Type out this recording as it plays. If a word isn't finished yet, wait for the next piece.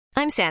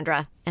I'm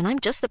Sandra, and I'm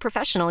just the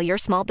professional your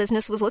small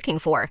business was looking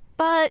for.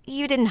 But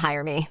you didn't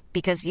hire me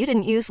because you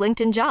didn't use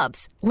LinkedIn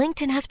Jobs.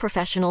 LinkedIn has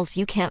professionals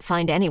you can't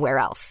find anywhere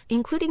else,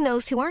 including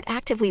those who aren't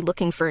actively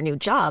looking for a new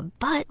job,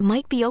 but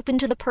might be open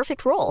to the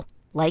perfect role,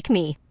 like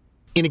me.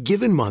 In a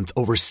given month,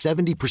 over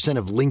 70%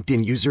 of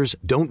LinkedIn users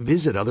don't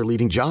visit other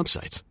leading job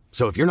sites.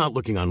 So if you're not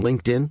looking on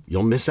LinkedIn,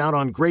 you'll miss out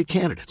on great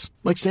candidates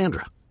like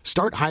Sandra.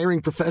 Start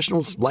hiring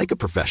professionals like a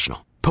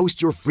professional.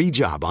 Post your free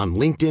job on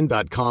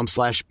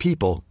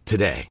linkedin.com/people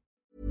today.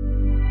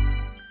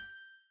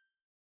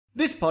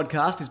 This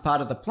podcast is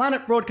part of the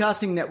Planet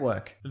Broadcasting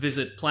Network.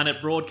 Visit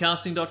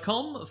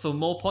planetbroadcasting.com for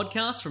more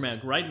podcasts from our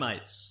great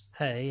mates.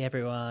 Hey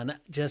everyone,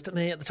 just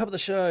me at the top of the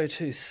show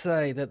to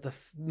say that the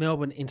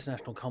Melbourne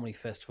International Comedy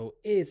Festival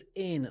is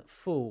in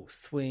full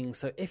swing.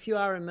 So if you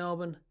are in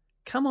Melbourne,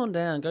 come on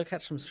down, go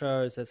catch some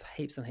shows. There's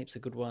heaps and heaps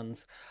of good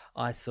ones.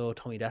 I saw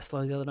Tommy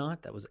Daslow the other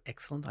night. That was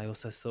excellent. I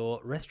also saw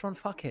Restaurant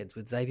Fuckheads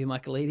with Xavier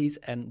Michaelides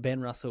and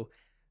Ben Russell.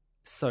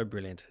 So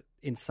brilliant.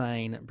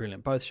 Insane,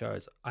 brilliant. Both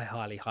shows I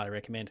highly, highly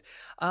recommend.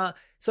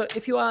 So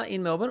if you are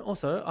in Melbourne,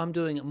 also, I'm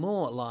doing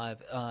more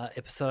live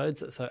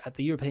episodes. So at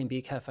the European Beer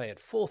Cafe at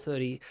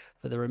 4:30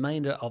 for the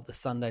remainder of the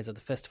Sundays of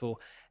the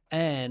festival.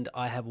 And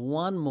I have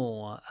one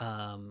more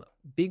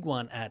big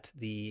one at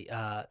the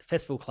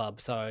Festival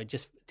Club. So I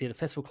just did a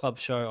Festival Club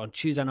show on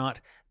Tuesday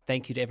night.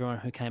 Thank you to everyone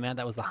who came out.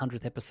 That was the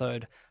 100th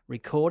episode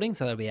recording,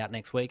 so that'll be out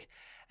next week.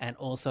 And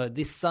also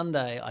this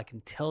Sunday, I can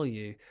tell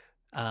you,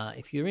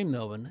 if you're in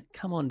Melbourne,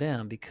 come on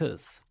down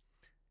because...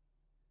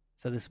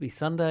 So this will be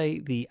Sunday,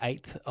 the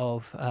 8th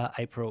of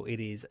April. It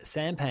is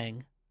Sam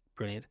Pang,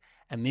 brilliant,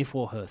 and Miff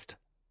Warhurst,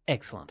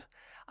 excellent.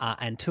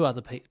 And two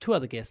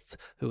other guests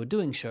who are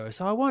doing shows.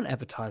 So I won't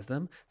advertise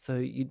them, so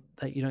you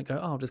don't go,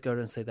 oh, I'll just go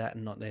and see that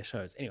and not their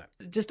shows. Anyway,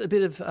 just a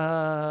bit of,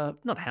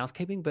 not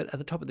housekeeping, but at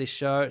the top of this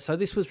show. So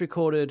this was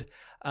recorded,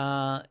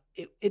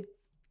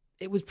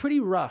 it was pretty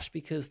rushed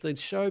because the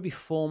show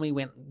before me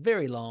went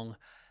very long.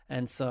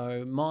 And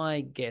so two of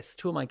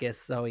my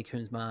guests, Zoe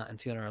Koonsma and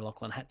Fiona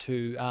O'Loughlin,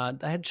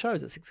 they had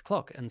shows at 6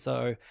 o'clock. And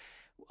so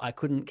I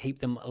couldn't keep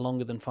them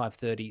longer than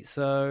 5:30.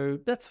 So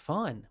that's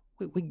fine.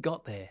 We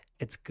got there.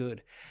 It's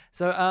good.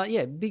 So,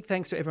 big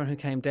thanks to everyone who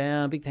came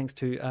down. Big thanks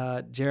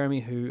to Jeremy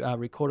who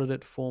recorded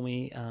it for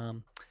me.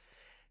 I'm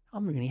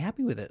really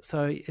happy with it.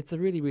 So it's a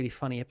really, really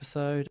funny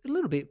episode. A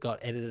little bit got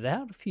edited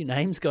out. A few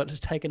names got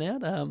taken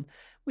out,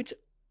 which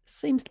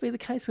seems to be the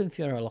case when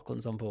Fiona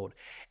O'Loughlin's on board.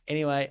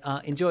 Anyway,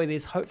 enjoy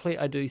this. Hopefully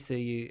I do see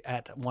you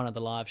at one of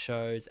the live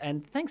shows.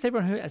 And thanks to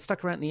everyone who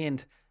stuck around at the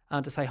end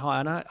to say hi.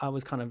 I know I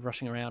was kind of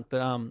rushing around,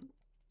 but...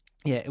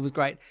 yeah, it was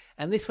great.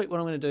 And this week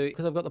what I'm going to do,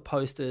 because I've got the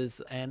posters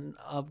and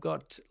I've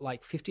got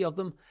like 50 of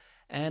them,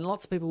 and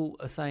lots of people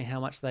are saying how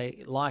much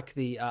they like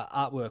the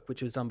artwork,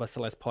 which was done by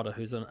Celeste Potter,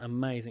 who's an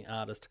amazing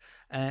artist.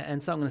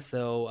 And so I'm going to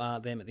sell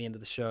them at the end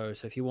of the show.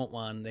 So if you want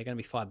one, they're going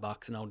to be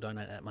 $5 and I'll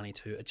donate that money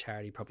to a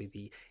charity, probably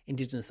the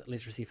Indigenous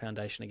Literacy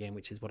Foundation again,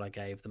 which is what I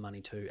gave the money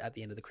to at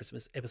the end of the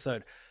Christmas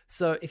episode.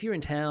 So if you're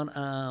in town,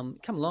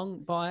 come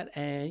along, buy it,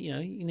 and you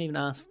can even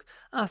ask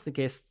the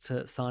guests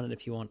to sign it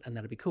if you want, and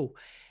that'd be cool.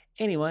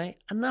 Anyway,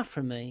 enough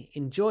from me.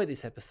 Enjoy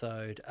this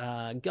episode.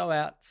 Go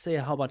out, see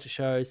a whole bunch of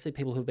shows, see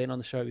people who've been on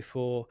the show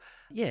before.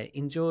 Yeah,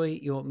 enjoy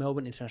your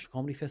Melbourne International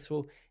Comedy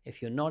Festival.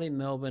 If you're not in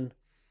Melbourne,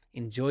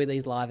 enjoy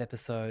these live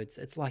episodes.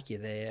 It's like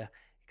you're there,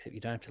 except you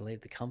don't have to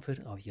leave the comfort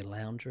of your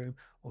lounge room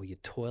or your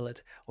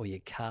toilet or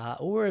your car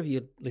or wherever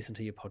you listen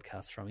to your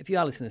podcasts from. If you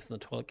are listening to this on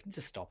the toilet,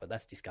 just stop it.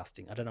 That's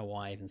disgusting. I don't know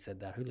why I even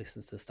said that. Who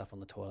listens to stuff on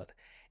the toilet?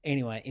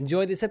 Anyway,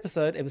 enjoy this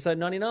episode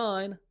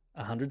 99.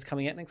 100's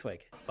coming out next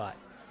week. Bye.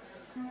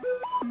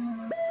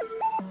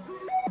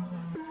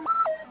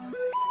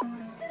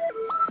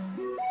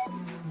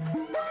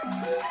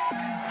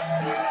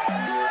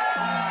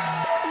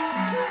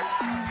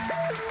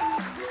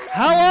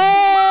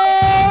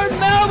 Hello,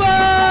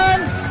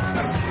 Melbourne!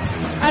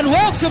 And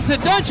welcome to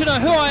Don't You Know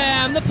Who I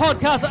Am, the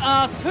podcast that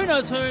asks who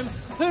knows whom,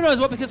 who knows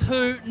what, because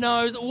who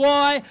knows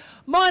why.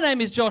 My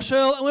name is Josh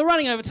Earl, and we're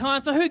running over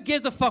time, so who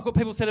gives a fuck what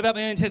people said about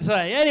me on the internet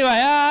today?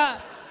 Anyway,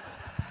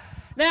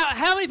 now,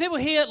 how many people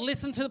here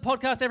listen to the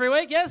podcast every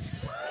week?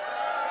 Yes?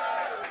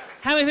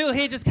 How many people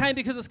here just came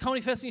because it's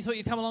Comedy Fest and you thought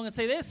you'd come along and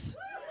see this?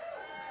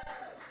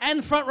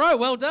 And front row,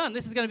 well done.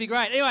 This is going to be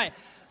great. Anyway,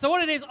 so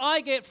what it is,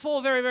 I get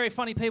 4 very, very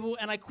funny people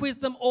and I quiz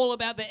them all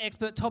about their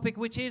expert topic,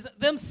 which is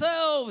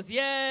themselves.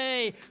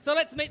 Yay! So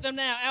let's meet them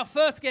now. Our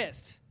first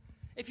guest,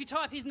 if you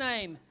type his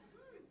name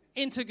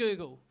into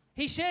Google,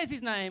 he shares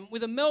his name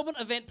with a Melbourne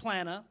event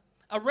planner,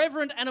 a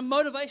reverend and a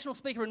motivational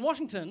speaker in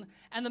Washington,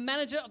 and the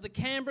manager of the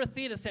Canberra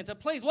Theatre Centre.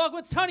 Please welcome,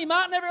 it's Tony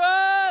Martin,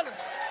 everyone!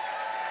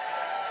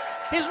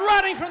 He's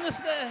running from the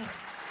stage.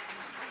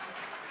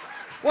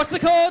 Watch the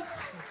chords.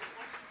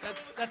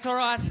 That's all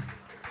right.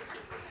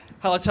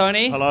 Hello,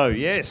 Tony. Hello,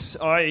 yes.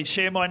 I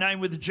share my name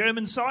with a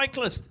German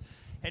cyclist.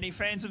 Any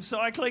fans of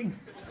cycling?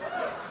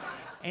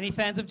 Any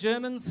fans of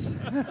Germans?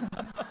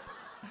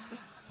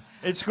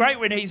 It's great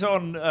when he's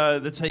on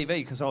the TV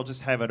because I'll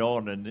just have it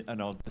on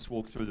and I'll just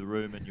walk through the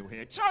room and you'll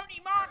hear,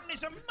 Tony Martin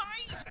is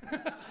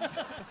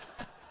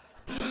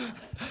amazing!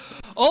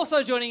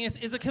 Also joining us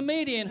is a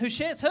comedian who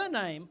shares her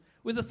name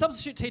with a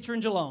substitute teacher in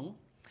Geelong,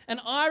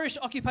 an Irish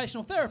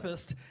occupational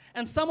therapist,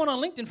 and someone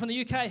on LinkedIn from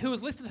the UK who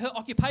has listed her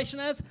occupation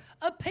as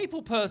a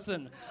people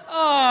person.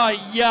 Oh,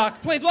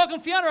 yuck. Please welcome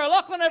Fiona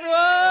O'Loughlin,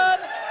 everyone.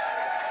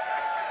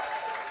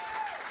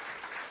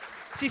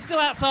 She's still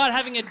outside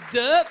having a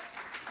derp.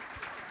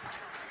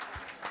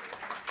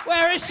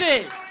 Where is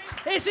she?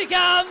 Here she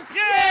comes.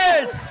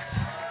 Yes!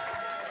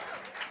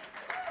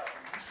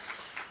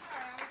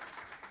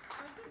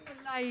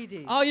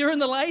 Ladies. Oh, you're in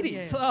the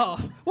ladies. Yeah.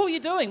 Oh, what were you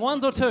doing?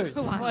 Ones or twos?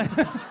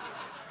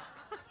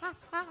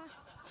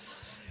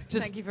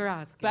 Just Thank you for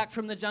asking. back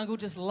from the jungle,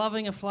 just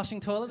loving a flushing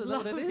toilet. Is that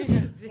what it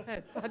is?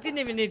 Yes. I didn't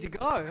even need to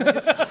go. I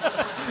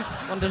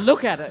just wanted to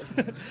look at it,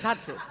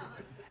 touch it.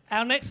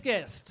 Our next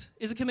guest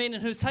is a comedian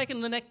who's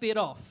taken the neckbeard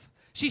off.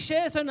 She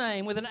shares her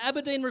name with an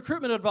Aberdeen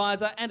recruitment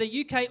advisor and a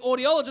UK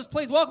audiologist.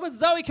 Please welcome us,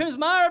 Zoe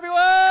Coombs-Meyer,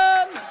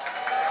 everyone!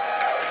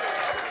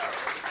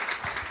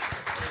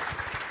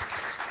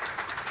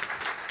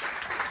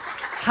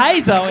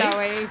 Hey, Zoe.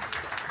 Zoe.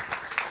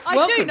 I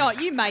Welcome. do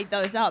not. You made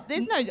those up.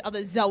 There's no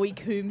other Zoe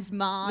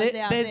Coombs-Mars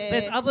out there.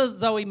 There's other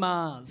Zoe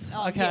Mars,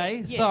 Oh, okay?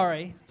 yeah, yeah.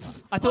 Sorry.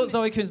 I thought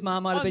Zoe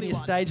Coombs-Mars might have been only your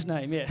one. stage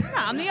name, yeah. No,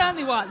 I'm the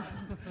only one.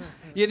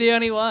 You're the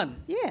only one.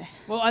 Yeah.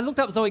 Well, I looked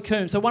up Zoe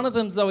Coombs, so one of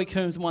them's Zoe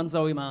Coombs and one's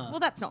Zoe Mars. Well,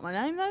 that's not my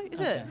name, though, is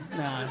it?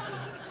 No.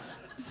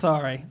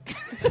 Sorry.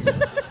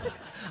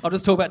 I'll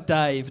just talk about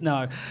Dave.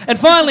 No. And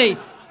finally,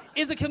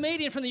 is a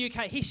comedian from the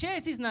UK. He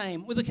shares his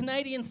name with a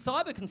Canadian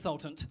cyber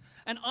consultant,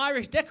 an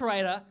Irish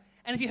decorator,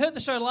 and if you heard the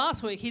show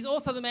last week, he's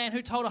also the man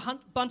who told a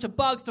bunch of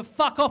bugs to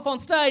fuck off on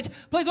stage.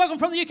 Please welcome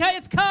from the UK,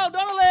 it's Carl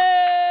Donnelly!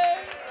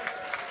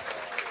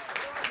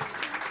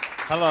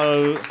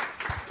 Hello.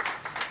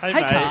 Hey,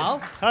 Hey, mate. Carl.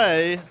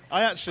 Hey.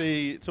 I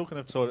actually, talking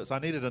of toilets, I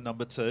needed a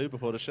number 2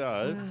 before the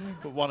show,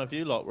 but one of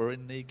you lot were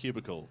in the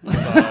cubicle.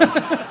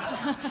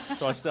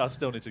 So I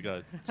still need to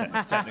go,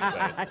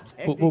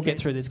 technically. We'll get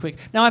through this quick.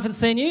 Now, I haven't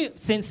seen you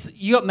since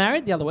you got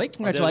married the other week.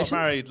 Congratulations.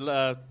 I got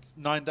married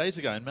 9 days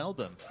ago in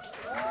Melbourne.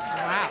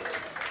 Wow.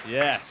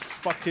 Yes.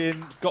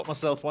 Fucking got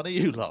myself one of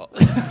you lot.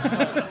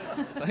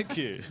 Thank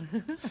you.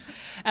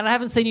 And I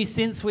haven't seen you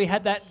since we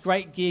had that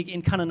great gig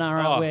in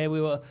Kununurra where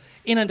we were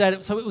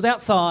inundated. So it was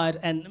outside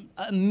and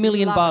a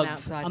million Love an bugs.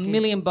 outside A gig.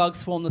 million bugs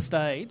swarmed the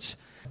stage.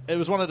 It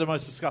was one of the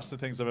most disgusting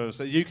things I've ever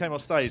seen. You came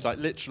off stage, like,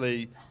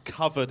 literally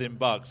covered in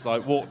bugs,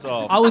 like, walked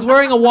off. I was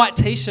wearing a white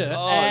T-shirt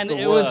Oh, it's and the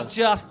it was worst.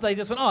 just, they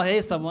just went, oh,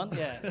 here's someone.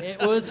 Yeah,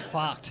 it was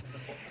fucked.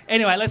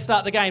 Anyway, let's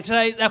start the game.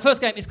 Today, our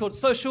first game is called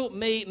Social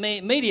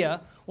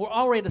Media, where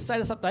I'll read a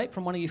status update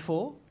from one of you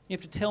four. You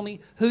have to tell me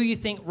who you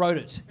think wrote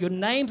it. Your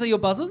names are your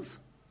buzzers.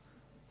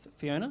 Is it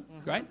Fiona?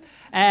 Great.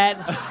 And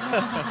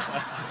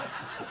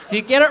if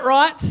you get it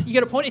right, you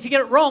get a point. If you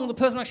get it wrong, the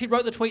person who actually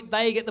wrote the tweet,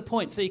 they get the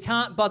point. So you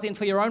can't buzz in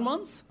for your own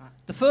ones.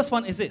 The first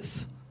one is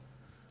this.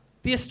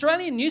 The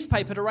Australian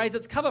newspaper to raise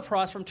its cover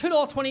price from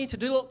 $2.20 to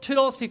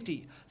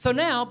 $2.50. So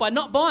now, by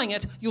not buying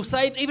it, you'll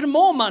save even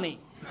more money.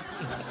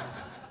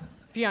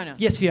 Fiona.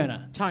 Yes,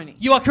 Fiona. Tony.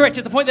 You are correct.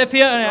 It's a point there,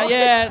 Fiona.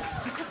 Yes.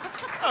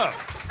 Oh,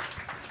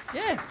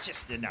 Yeah.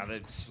 just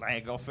another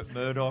slag off at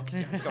Murdoch.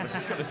 You've got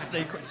to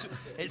sneak.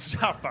 It's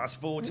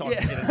 4:30. Time to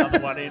get another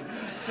one in.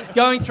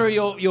 Going through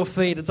your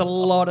feed, it's a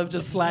lot of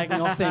just slagging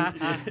off things.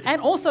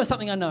 And also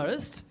something I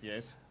noticed,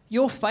 Yes.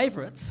 your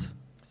favourites,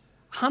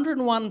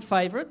 101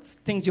 favourites,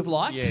 things you've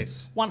liked.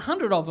 Yes.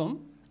 100 of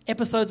them,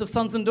 episodes of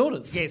Sons and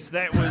Daughters. Yes,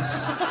 that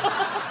was.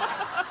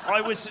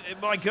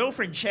 My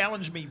girlfriend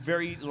challenged me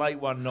very late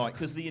one night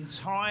because the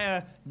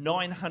entire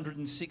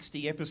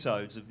 960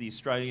 episodes of the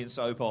Australian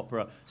soap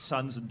opera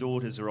Sons and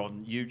Daughters are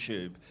on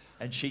YouTube.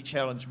 And she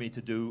challenged me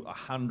to do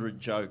 100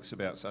 jokes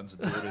about Sons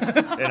and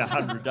Daughters in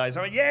 100 days.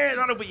 I went, yeah,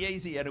 that'll be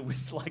easy. And it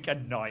was like a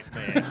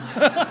nightmare.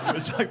 It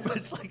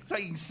was like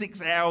taking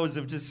 6 hours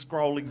of just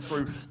scrolling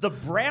through the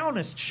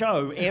brownest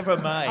show ever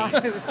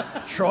made,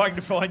 trying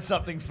to find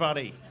something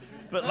funny.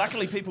 But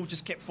luckily, people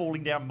just kept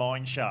falling down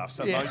mine shafts,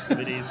 so most of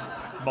it is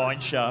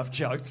mine shaft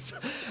jokes.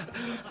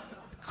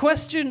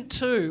 Question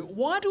 2.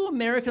 Why do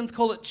Americans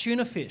call it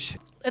tuna fish?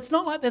 It's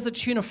not like there's a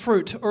tuna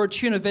fruit or a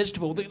tuna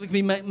vegetable that it can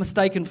be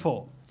mistaken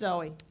for.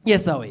 Zoe.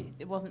 Yes, Zoe.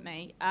 It wasn't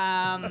me.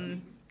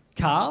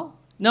 Carl?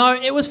 No,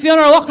 it was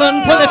Fiona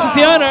O'Loughlin. Point there for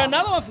Fiona.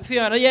 Another one for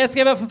Fiona. Yeah, let's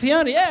give it up for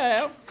Fiona.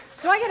 Yeah.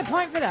 Do I get a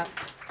point for that?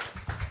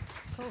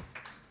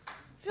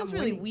 Feels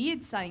really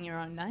weird saying your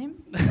own name.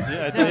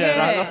 Yeah,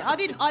 that's- I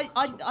didn't.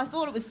 I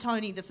thought it was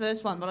Tony, the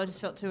first one, but I just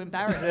felt too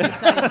embarrassed to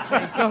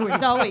say Zoe.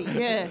 Zoe.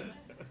 Yeah.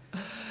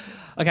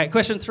 Okay,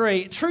 question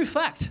 3. True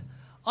fact.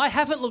 I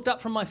haven't looked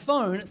up from my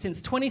phone since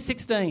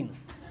 2016.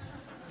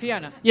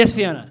 Fiona. Yes,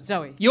 Fiona.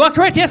 Zoe. You are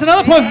correct. Yes,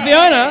 another point for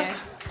Yeah. Fiona.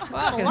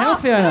 Fucking hell,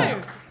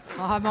 Fiona.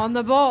 I'm on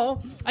the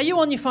ball. Are you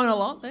on your phone a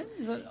lot then?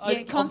 Is it,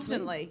 Yeah,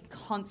 constantly.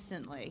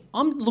 Constantly.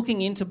 I'm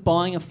looking into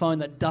buying a phone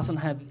that doesn't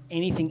have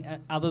anything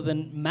other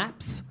than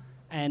maps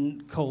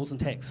and calls and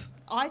texts.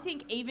 I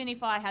think even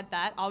if I had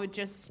that, I would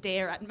just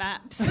stare at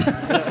maps.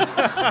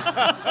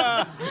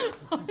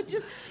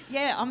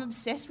 I'm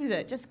obsessed with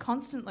it, just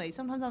constantly.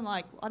 Sometimes I'm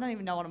like, I don't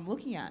even know what I'm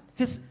looking at.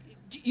 Because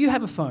You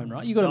have a phone,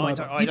 right? You got a No,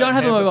 mobile. I You don't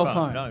have a mobile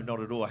phone. No, not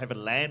at all. I have a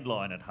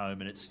landline at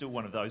home, and it's still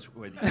one of those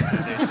where you do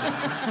this.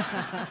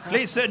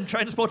 Please send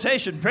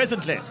transportation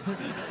presently.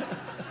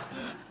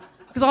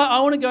 Because I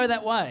want to go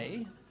that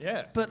way,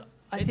 Yeah. but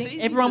I It's think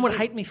easy everyone to would do.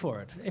 hate me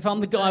for it if I'm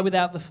the guy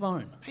without the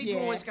phone. People Yeah.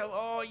 always go,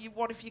 "Oh,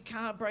 what if your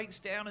car breaks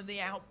down in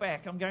the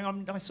outback?" I'm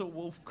going, I saw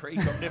Wolf Creek.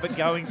 I'm never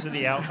going to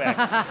the outback.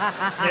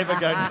 It's never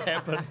going to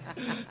happen.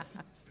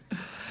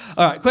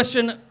 All right,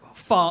 question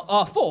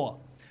 4.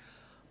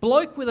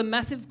 Bloke with a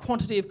massive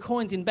quantity of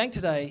coins in bank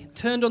today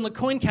turned on the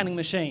coin counting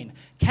machine,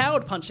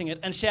 coward punching it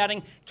and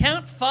shouting,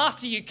 "Count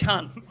faster, you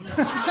cunt!"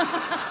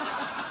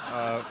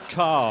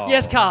 Carl.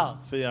 Yes, Carl.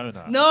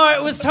 Fiona. No,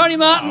 it was Tony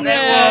Martin.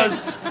 That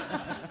was.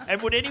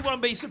 And would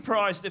anyone be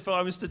surprised if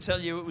I was to tell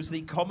you it was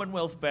the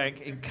Commonwealth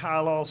Bank in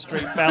Carlisle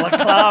Street,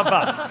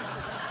 Balaclava?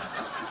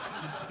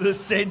 The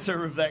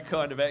centre of that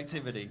kind of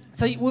activity.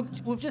 So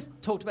we've just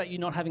talked about you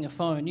not having a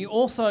phone.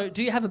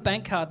 Do you have a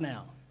bank card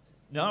now?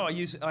 No,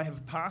 I have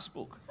a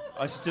passbook.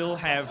 I still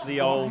have the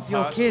old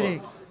You're passbook.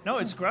 kidding. No,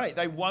 it's great.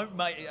 They won't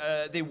make.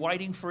 They're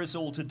waiting for us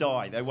all to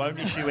die. They won't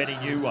issue any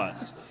new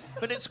ones.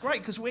 But it's great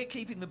because we're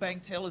keeping the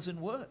bank tellers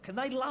in work, and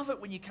they love it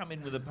when you come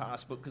in with a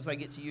passbook because they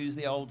get to use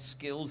the old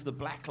skills, the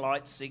black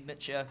light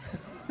signature,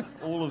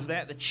 all of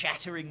that, the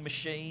chattering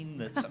machine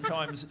that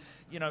sometimes,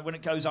 when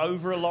it goes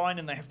over a line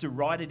and they have to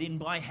write it in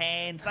by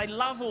hand. They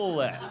love all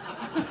that.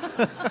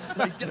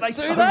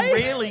 they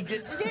really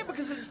get... Yeah,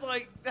 because it's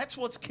like, that's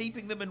what's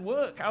keeping them in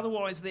work.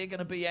 Otherwise, they're going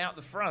to be out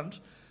the front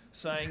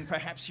saying,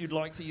 perhaps you'd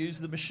like to use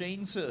the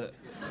machine, sir.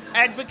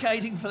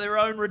 Advocating for their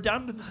own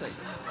redundancy.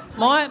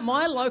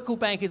 My local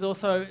bank is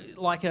also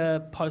like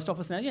a post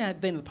office now. Yeah,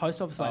 I've been to the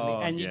post office lately. Oh,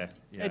 and yeah.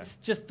 It's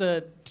just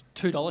a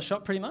 $2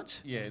 shop pretty much.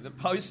 Yeah, the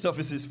post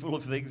office is full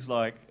of things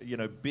like,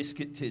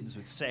 biscuit tins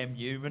with Sam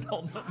Newman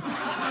on them.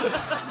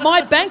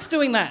 My bank's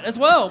doing that as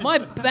well. My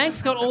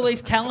bank's got all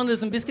these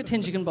calendars and biscuit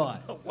tins you can buy.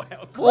 Oh,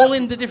 wow. All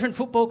in the different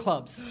football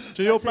clubs.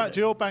 Do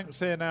your banks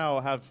here now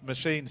have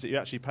machines that you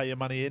actually pay your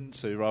money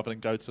into rather than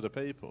go to the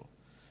people?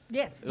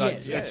 Yes.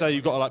 Yes. So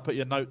you've got to put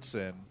your notes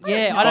in.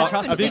 Yeah, I don't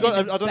trust Have them. you got?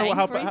 I don't know bank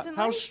how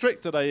recently?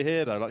 strict are they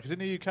here though? Because in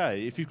the UK,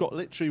 if you've got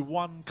literally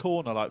one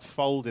corner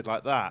folded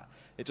like that,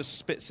 it just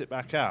spits it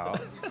back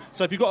out.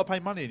 So if you've got to pay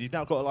money, you've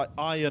now got to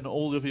iron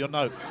all of your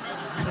notes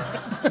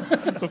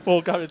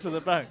before going to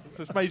the bank.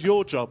 So it's made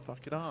your job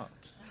fucking hard.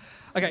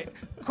 Okay,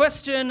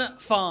 question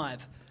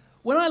 5.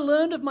 When I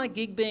learned of my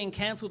gig being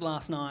cancelled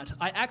last night,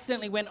 I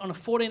accidentally went on a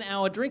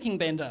 14-hour drinking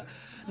bender.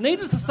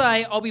 Needless to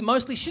say, I'll be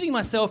mostly shitting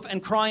myself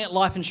and crying at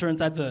life insurance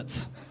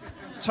adverts.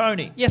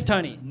 Tony. Yes,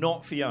 Tony.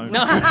 Not Fiona.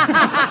 No.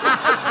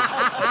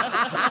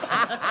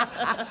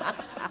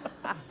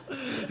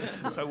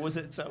 So was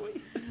it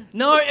Zoe?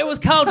 No, it was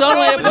Carl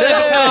Donnelly. It was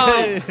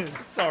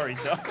Carl. Sorry,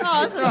 Zoe.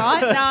 Oh, that's all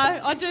right.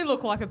 No, I do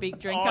look like a big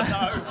drinker.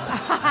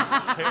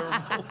 Oh, no.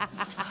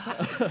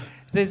 Terrible.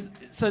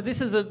 So this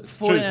is a It's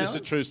 14 true, hours? it's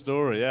a true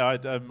story. Yeah,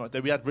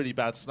 we had really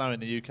bad snow in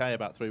the UK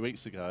about 3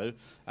 weeks ago,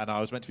 and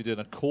I was meant to be doing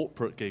a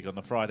corporate gig on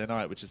the Friday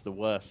night, which is the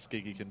worst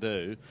gig you can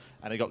do,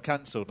 and it got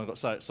cancelled. And I got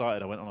so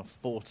excited, I went on a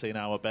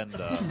 14-hour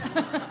bender,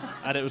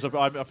 and it was.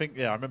 I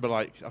remember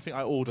I think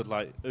I ordered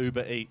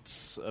Uber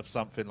Eats of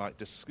something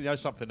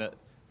something that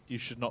you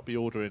should not be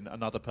ordering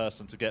another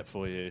person to get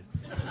for you.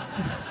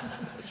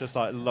 It's just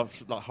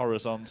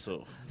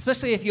horizontal.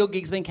 Especially if your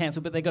gig's been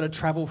cancelled, but they've got to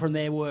travel from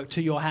their work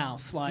to your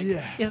house.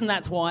 Isn't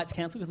that why it's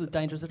cancelled? Because it's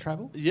dangerous to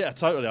travel? Yeah,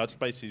 totally. I just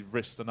basically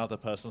risked another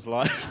person's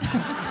life.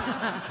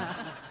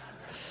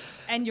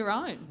 And your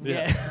own.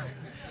 Yeah.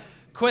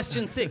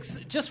 Question 6.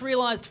 Just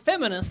realised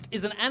feminist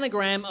is an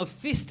anagram of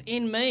fist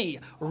in me.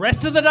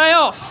 Rest of the day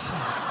off.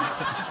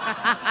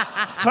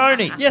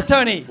 Tony. Yes,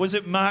 Tony. Was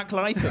it Mark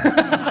Latham?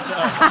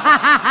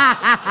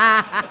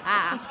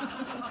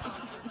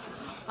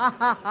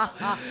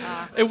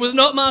 It was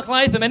not Mark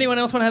Latham. Anyone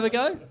else want to have a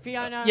go?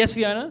 Fiona. Yes,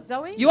 Fiona.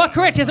 Zoe? You are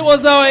correct. Yes, it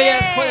was Zoe.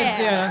 Yes,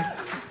 Yeah.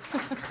 Fiona.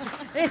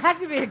 It had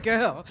to be a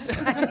girl.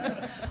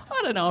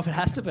 I don't know if it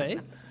has to be.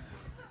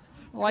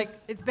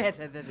 It's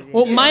better than it is.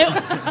 Well,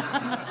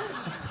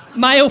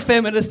 male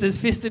feminist is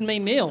fist in me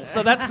meal,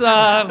 so that's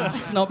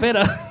it's not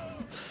better.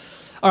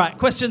 All right,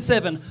 question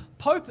 7.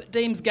 Pope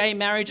deems gay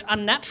marriage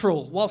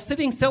unnatural while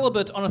sitting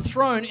celibate on a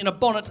throne in a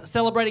bonnet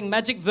celebrating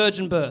magic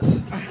virgin birth.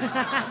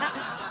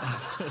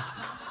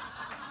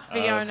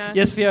 Fiona.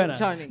 Yes, Fiona.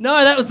 Tony.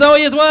 No, that was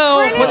Zoe as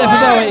well. Put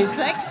that for Zoe.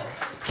 Thanks.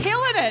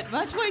 Killing it.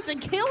 My tweets are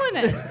killing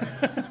it.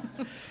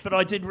 But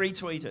I did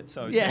retweet it,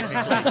 so Yeah.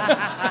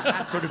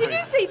 technically. Did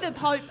you see the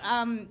Pope?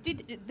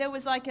 There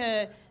was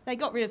they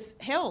got rid of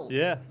hell.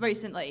 Yeah.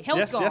 Recently,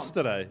 hell's gone.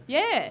 Yesterday.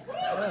 Yeah.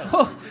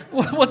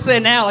 What's there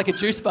now? Like a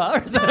juice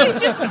bar? Is It's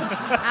just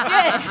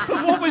yeah.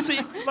 But what was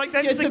it?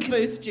 That's It's the a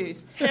boost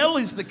juice. Hell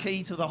is the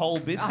key to the whole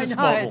business I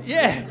know, model. it's-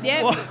 Yeah.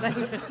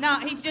 Yeah. No,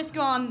 he's just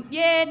gone,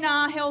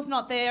 hell's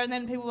not there. And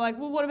then people were like,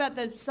 well, what about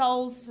the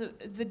souls,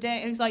 the dead?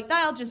 And he's like,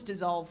 they'll just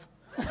dissolve.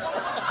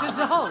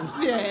 Dissolves.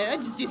 Yeah, they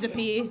just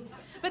disappear.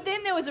 But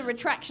then there was a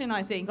retraction,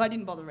 I think. I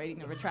didn't bother reading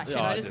the retraction.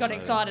 Yeah, I I just didn't got know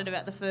excited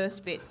about the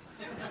first bit.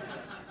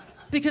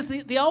 Because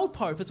the old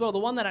Pope as well, the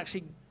one that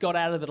actually got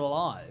out of it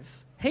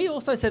alive, he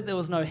also said there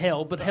was no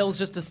hell, but hell's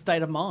just a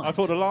state of mind. I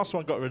thought the last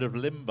one got rid of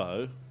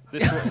limbo.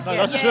 This one, no,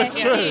 Yeah, that's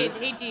he true. did,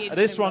 he did, And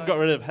this one limbo. got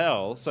rid of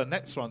hell, so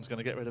next one's going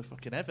to get rid of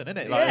fucking heaven, isn't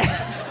it? Like,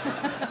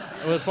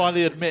 we'll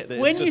finally admit that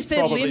When it's you just said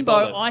probably limbo,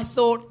 bollocks. I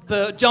thought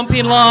the jump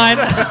in line.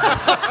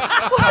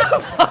 What the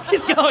fuck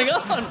is going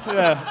on?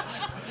 Yeah,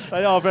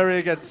 they are very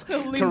against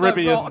limbo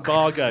Caribbean rock.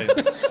 bar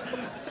games.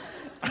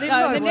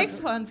 No, the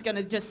next one's going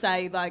to just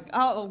say, like,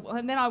 oh,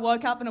 and then I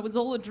woke up and it was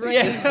all a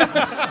dream.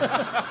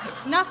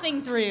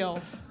 Nothing's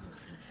real.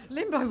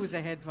 Limbo was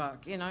a head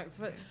fuck, you know.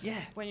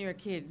 When you're a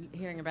kid,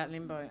 hearing about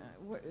limbo,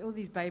 all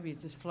these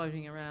babies just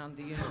floating around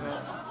the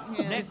universe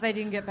because they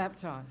didn't get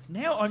baptised.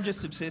 Now I'm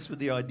just obsessed with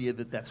the idea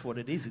that that's what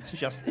it is. It's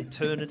just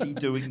eternity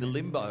doing the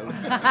limbo.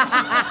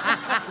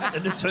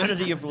 An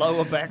eternity of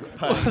lower back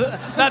pain.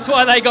 That's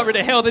why they got rid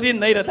of hell. They didn't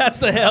need it. That's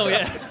the hell,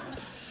 yeah.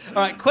 All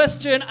right,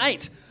 question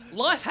 8.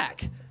 Life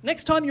hack.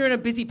 Next time you're in a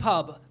busy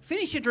pub,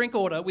 finish your drink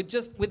order with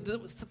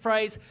the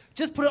phrase,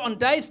 just put it on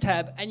Dave's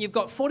tab and you've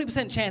got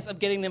 40% chance of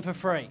getting them for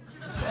free.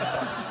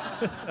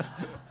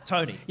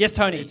 Tony. Yes,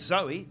 Tony. It's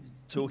Zoe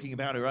talking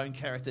about her own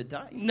character,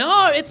 Dave.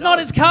 No, it's not.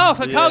 It's Carl.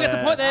 So Carl gets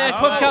a point there.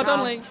 Point for Carl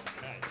Donnelly.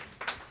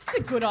 It's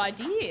a good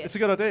idea. It's a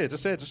good idea.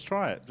 Just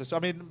try it.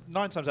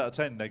 9 times out of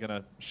 10 they're going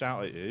to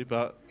shout at you,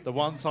 but the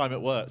one time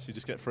it works, you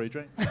just get free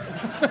drinks.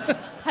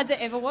 Has it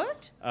ever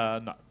worked?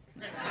 No.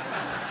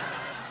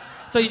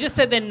 So you just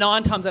said then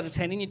 9 times out of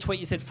 10. In your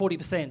tweet you said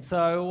 40%.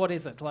 So what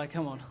is it? Like,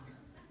 come on.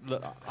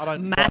 Look, I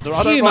don't Maths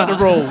write the humour.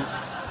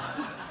 rules.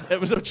 It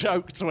was a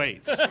joke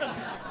tweet.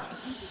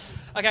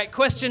 Okay,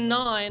 question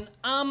 9.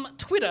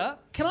 Twitter,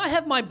 can I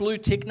have my blue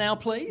tick now,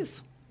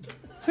 please?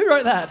 Who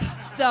wrote that?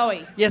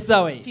 Zoe. Yes,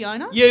 Zoe.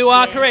 Fiona? You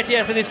are correct.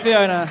 Yes, it is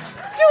Fiona.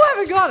 Still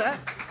haven't got it.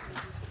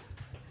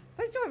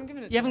 I still haven't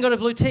given it. You haven't got a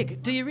blue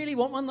tick. Do you really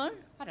want one, though?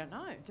 I don't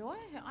know. Do I?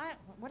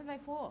 What are they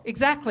for?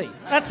 Exactly.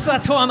 That's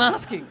what I'm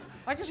asking.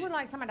 I just would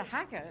like someone to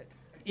hack it.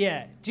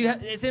 Yeah.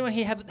 Does anyone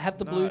here have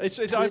the blue, blue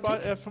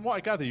tick? From what I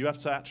gather, you have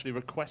to actually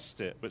request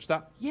it,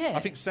 Yeah.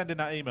 I think sending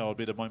that email would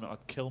be the moment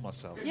I'd kill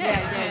myself.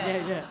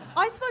 Yeah.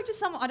 I spoke to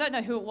someone, I don't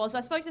know who it was, I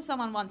spoke to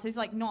someone once who's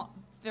like not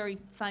very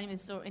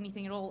famous or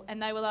anything at all,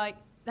 and they were like,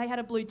 they had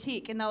a blue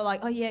tick, and they were like,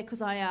 oh yeah,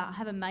 because I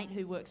have a mate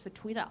who works for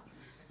Twitter.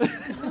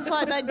 It's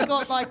like they'd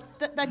got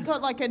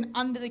like an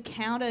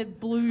under-the-counter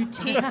blue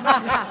tick.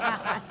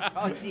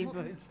 Dodgy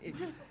blue tick.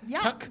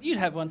 Yeah. You'd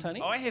have one, Tony.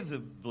 I have the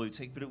blue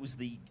tick, but it was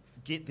the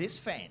Get This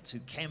fans who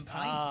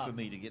campaigned for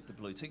me to get the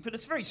blue tick. But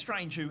it's very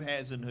strange who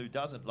has and who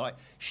doesn't. Like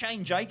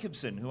Shane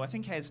Jacobson, who I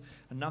think has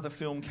another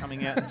film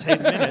coming out in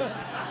 10 minutes,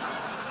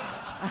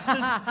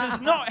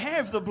 does not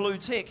have the blue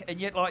tick, and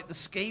yet like the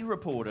ski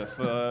reporter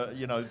for,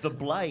 The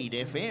Blade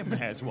FM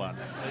has one.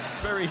 It's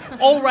very...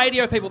 All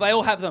radio people, they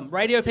all have them.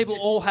 Radio people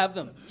all have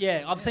them.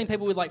 Yeah, I've seen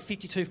people with like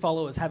 52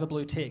 followers have a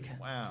blue tick.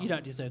 Wow. You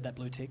don't deserve that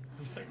blue tick.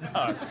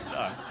 No.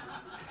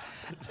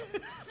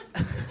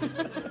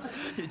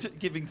 You're just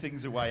giving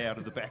things away out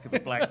of the back of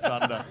a Black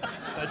Thunder.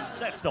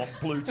 That's not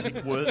blue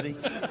tick worthy.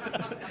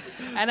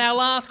 And our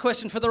last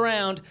question for the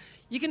round.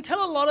 You can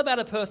tell a lot about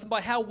a person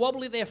by how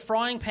wobbly their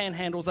frying pan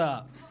handles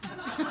are.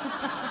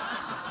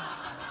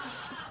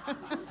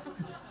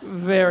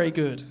 Very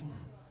good.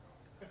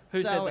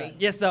 Who said Zoe.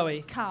 that? Yes,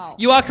 Zoe. Carl.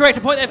 You are correct.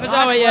 A point there for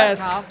Zoe,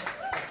 yes. Carl.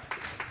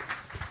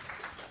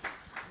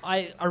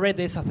 I read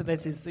this. I think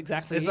this is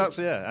exactly It's it.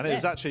 absolutely, and it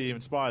was actually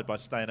inspired by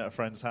staying at a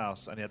friend's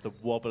house, and he had the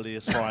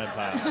wobbliest frying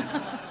pans,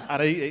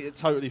 and it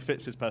totally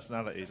fits his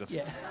personality.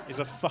 He's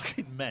a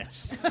fucking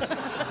mess.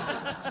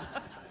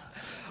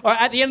 All right,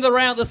 at the end of the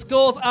round, the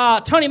scores are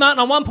Tony Martin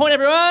on 1 point,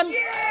 everyone.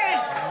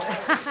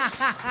 Yes!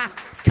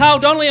 Carl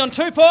Donnelly on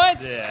 2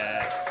 points.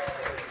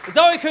 Yes.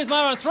 Zoe Kuzma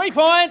on 3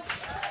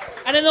 points.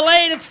 And in the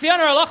lead, it's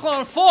Fiona O'Loughlin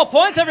on 4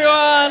 points,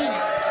 everyone.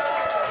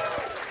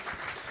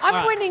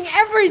 I'm winning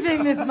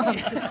everything this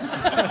month.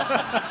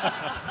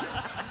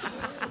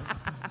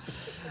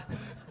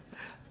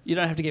 You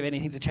don't have to give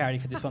anything to charity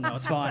for this one, though.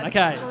 It's fine.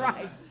 Okay.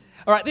 Right.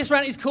 All right, this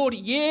round is called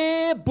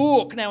Yeah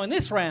Book. Now, in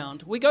this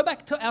round, we go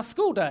back to our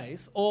school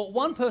days, or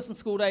one person's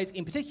school days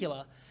in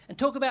particular, and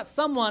talk about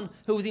someone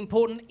who was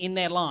important in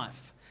their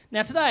life.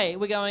 Now, today,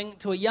 we're going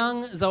to a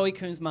young Zoe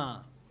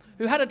Kuzma,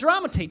 who had a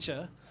drama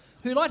teacher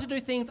who liked to do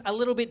things a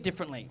little bit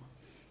differently.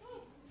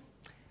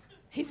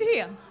 He's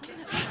here.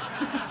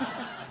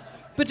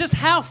 But just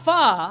how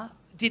far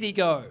did he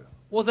go?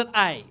 Was it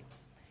A,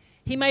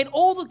 he made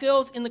all the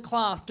girls in the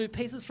class do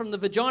pieces from the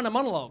Vagina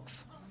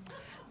Monologues?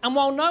 And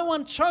while no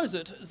one chose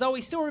it, Zoe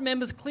still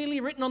remembers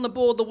clearly written on the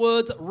board the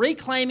words,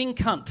 reclaiming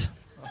cunt.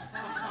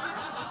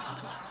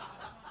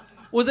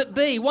 Was it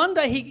B, one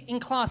day in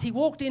class he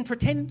walked in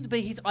pretending to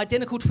be his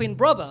identical twin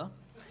brother,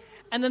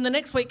 and then the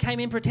next week came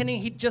in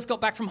pretending he'd just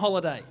got back from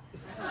holiday?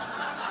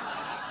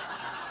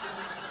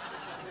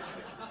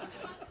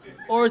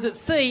 Or is it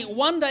C,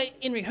 one day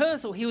in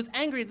rehearsal he was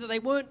angry that they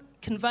weren't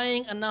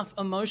conveying enough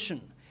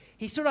emotion.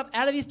 He stood up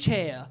out of his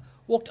chair,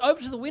 walked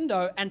over to the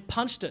window and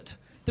punched it,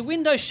 The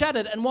window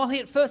shattered, and while he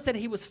at first said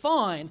he was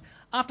fine,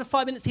 after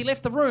 5 minutes he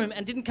left the room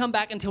and didn't come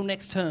back until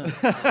next term.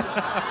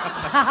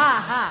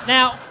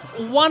 Now,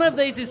 one of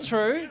these is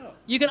true.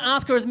 You can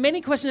ask her as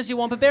many questions as you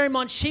want, but bear in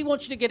mind, she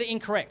wants you to get it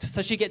incorrect,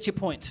 so she gets your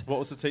point. What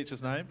was the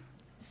teacher's name?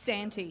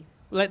 Santi.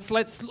 Let's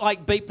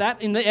like beep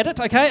that in the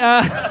edit, okay?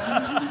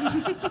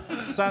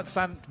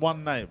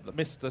 One name,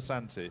 Mr.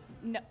 Santi.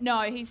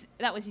 No,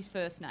 that was his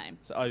first name.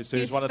 So he was He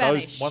was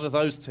one of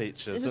those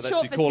teachers that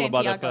short actually for call them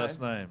by their Santiago.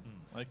 first name.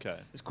 Okay.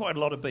 There's quite a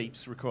lot of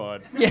beeps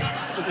required. Yeah.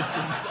 For this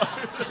one, so.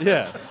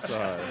 Yeah.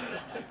 So,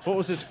 what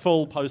was his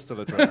full postal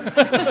address?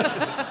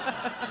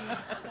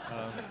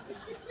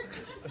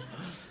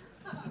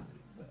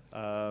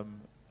 All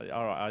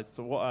right. I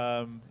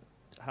thought.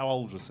 How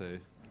old was he?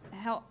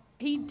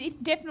 He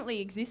definitely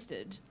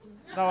existed.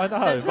 No, I know.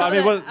 That's But I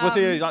mean, not was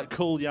he a like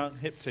cool young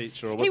hip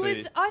teacher, or was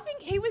he? I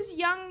think he was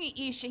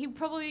young-ish.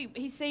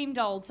 He seemed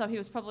old, so he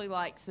was probably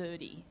like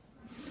 30.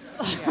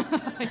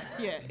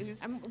 Yeah. It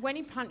was. When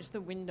he punched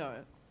the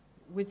window,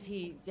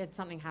 had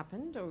something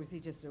happened, or was he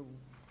just a...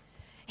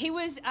 He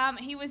was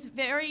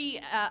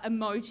very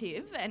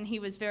emotive, and he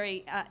was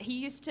very. He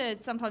used to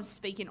sometimes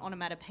speak in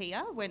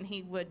onomatopoeia when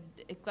he would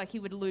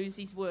lose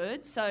his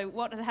words. So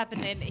what had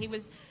happened then? He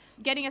was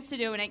getting us to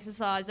do an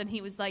exercise, and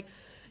he was like,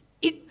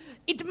 "It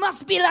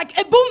must be like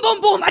a boom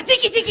boom boom, a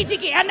tiki tiki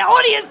tiki, and the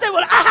audience they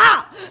will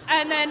aha!"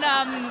 And then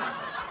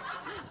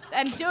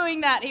and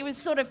doing that, he was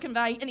sort of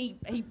conveying, and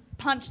he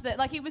punched that.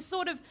 Like he was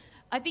sort of,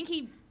 I think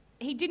he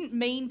didn't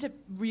mean to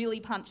really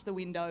punch the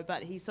window,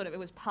 but it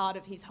was part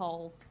of his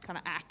whole kind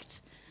of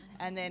act.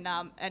 And then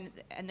and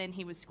then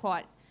he was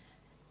quite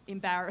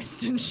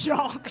embarrassed and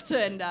shocked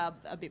and a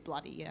bit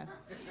bloody, yeah.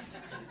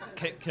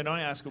 Can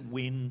I ask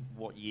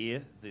what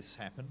year this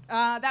happened?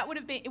 It would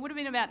have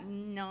been about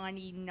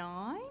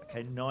 99.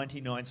 Okay,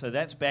 99. So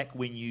that's back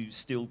when you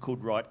still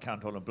could write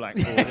cunt on a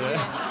blackboard.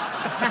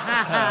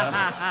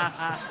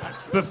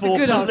 Before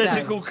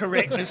political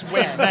correctness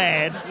went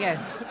mad.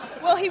 Yes.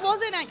 Well, he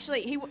wasn't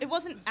actually. It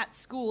wasn't at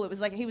school. It was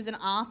like he was an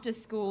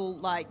after-school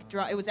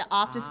it was an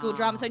after-school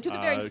drama. So he took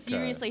it very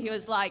seriously. He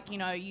was like,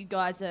 you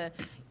guys are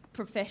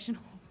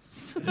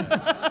professionals,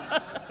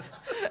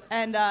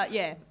 and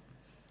yeah.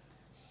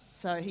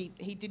 So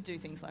he did do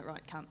things like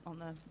write cunt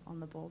on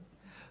the board.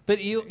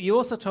 But you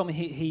also told me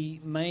he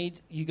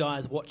made you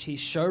guys watch his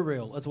show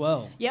reel as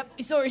well. Yep,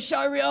 we saw his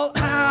show reel.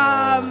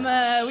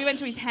 We went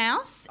to his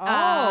house.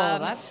 Oh,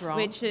 that's wrong.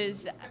 Which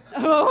is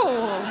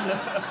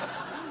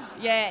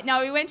yeah. No,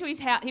 we went to his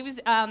house.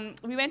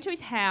 We went to his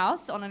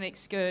house on an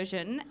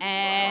excursion,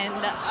 and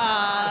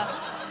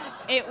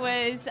it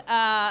was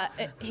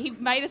he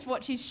made us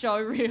watch his show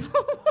reel,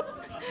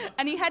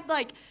 and he had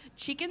like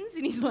chickens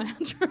in his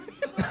lounge room.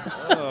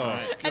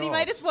 And he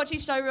made us watch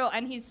his show reel,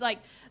 and his like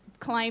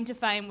claim to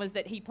fame was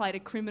that he played a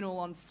criminal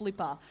on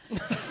Flipper.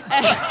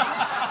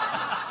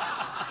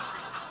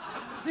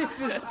 This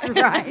is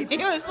great. He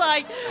was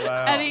like,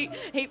 wow. And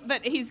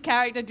but his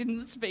character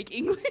didn't speak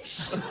English,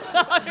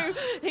 so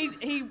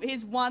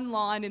his one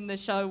line in the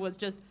show was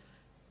just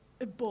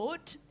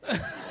 "boat."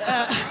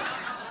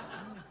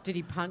 Did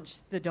he punch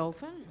the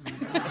dolphin?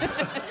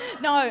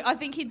 No, I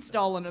think he'd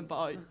stolen a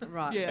boat.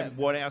 Right. Yeah. And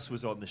what else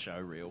was on the show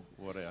reel?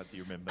 What do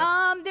you remember?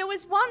 There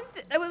was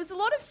there was a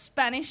lot of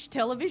Spanish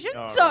television,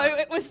 Oh, so right.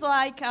 it was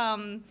like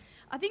I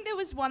think there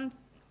was one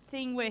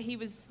thing where he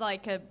was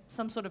like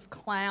some sort of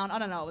clown. I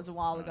don't know. It was a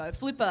while ago.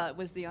 Flipper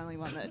was the only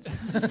one that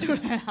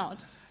stood out.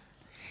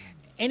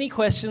 Any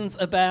questions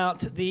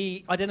about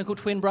the identical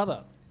twin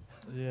brother?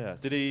 Yeah.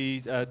 Did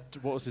he?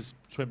 What was his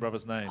twin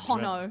brother's name?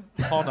 Hono.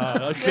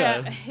 Hono. Okay.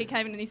 Yeah, he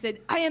came in and he said,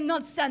 "I am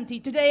not Santi.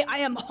 Today I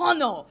am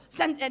Hono."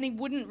 And he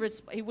wouldn't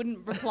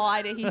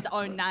reply to his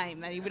own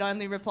name. And he would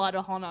only reply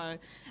to Hono.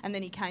 And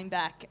then he came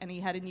back and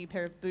he had a new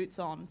pair of boots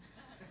on.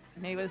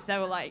 And he was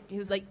like,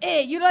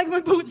 "Hey, you like my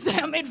boots? They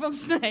are made from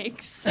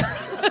snakes."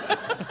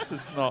 This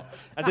is not.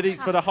 And did he,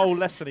 for the whole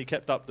lesson, he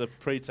kept up the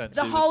pretense?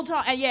 The whole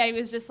time, and yeah, he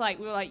was just like,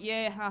 we were like,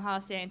 "Yeah, haha,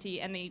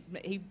 Santi," and he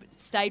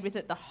stayed with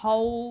it the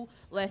whole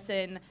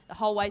lesson, the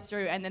whole way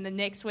through, and then the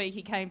next week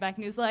he came back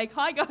and he was like,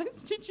 "Hi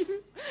guys,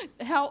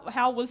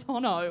 how was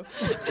Hono?"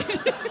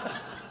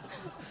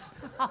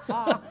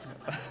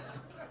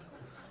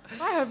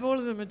 I hope all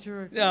of them are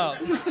true. No.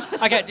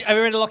 Okay, are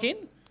we ready to lock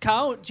in?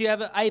 Carl, do you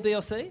have A, B,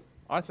 or C?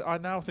 I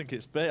now think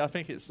it's B. I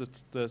think it's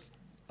the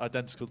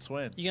identical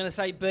twin. You're going to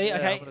say B? Yeah, I'm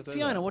okay. gonna do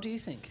Fiona, that. what do you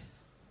think?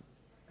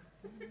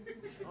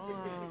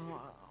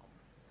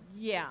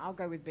 Yeah, I'll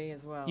go with B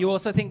as well. You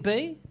also think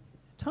B?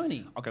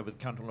 Tony? I'll go with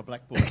cunt on a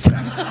blackboard.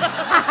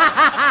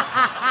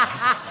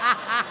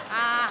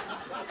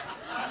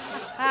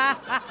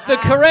 The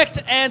correct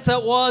answer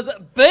was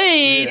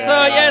B.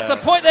 So, yes, a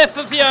point there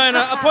for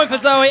Fiona, a point for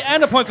Zoe,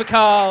 and a point for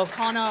Carl.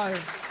 Hono.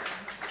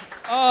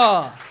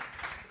 Oh.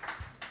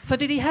 So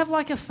did he have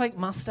like a fake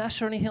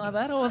mustache or anything like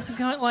that? Or was he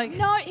kind of like...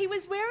 No, he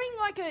was wearing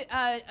like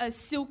a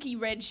silky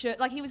red shirt.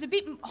 Like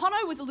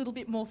Hono was a little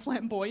bit more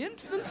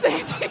flamboyant than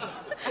Santi. So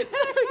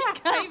he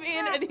came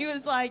in and he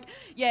was like,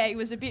 yeah, he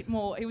was a bit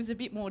more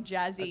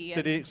jazzy.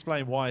 Did he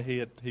explain why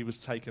he was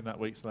taking that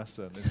week's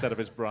lesson instead of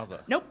his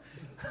brother? Nope.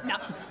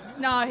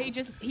 No, he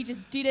just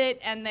did it,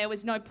 and there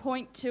was no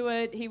point to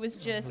it. He was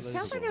just.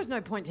 Sounds like there was no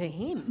point to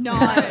him. No,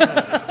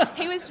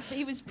 he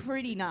was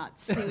pretty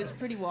nuts. He was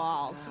pretty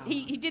wild.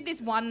 He did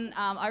this one.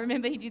 I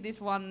remember he did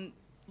this one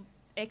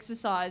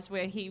exercise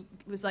where he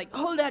was like,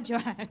 "Hold out your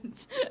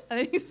hand,"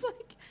 and he's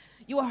like,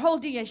 "You are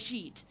holding a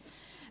sheet,"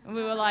 and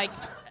we were like,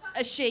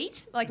 "A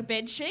sheet, like a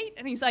bed sheet?"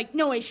 And he's like,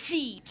 "No, a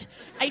sheet,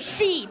 a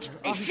sheet,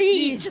 a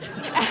sheet."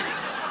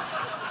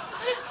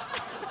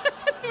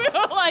 We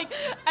were like,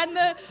 and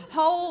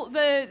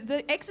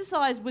the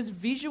exercise was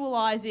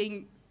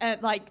visualising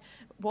like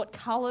what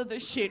colour the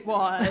shit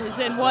was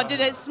and what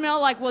did it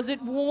smell like. Was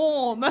it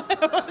warm?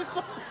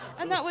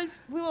 And that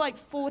was, we were like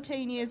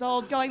 14 years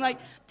old, going like,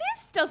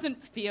 this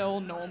doesn't feel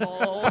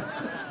normal. All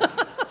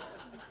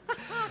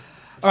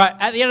right,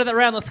 at the end of the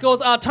round, the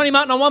scores are Tony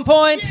Martin on 1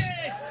 point,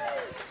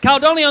 Carl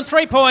Donnelly on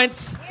 3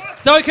 points,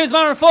 Zoe Kuzma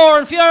on 4,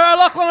 and Fiona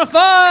O'Loughlin on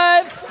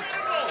 5.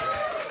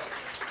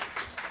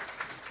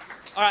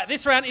 All right,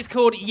 this round is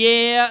called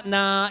Yeah,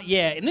 Nah,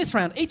 Yeah. In this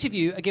round, each of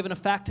you are given a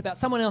fact about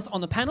someone else on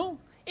the panel.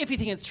 If you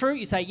think it's true,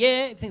 you say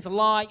yeah. If you think it's a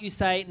lie, you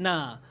say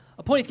nah.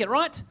 A point if you get it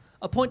right.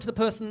 A point to the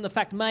person the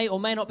fact may or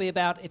may not be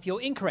about if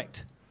you're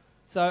incorrect.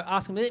 So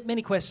ask them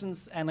many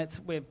questions, and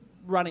we're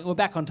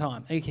back on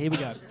time. Okay, here we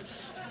go.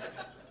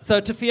 So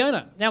to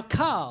Fiona. Now,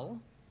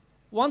 Carl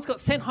once got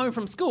sent home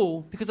from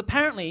school because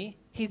apparently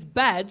his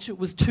badge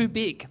was too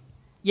big.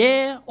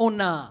 Yeah or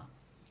nah?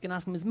 You can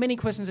ask him as many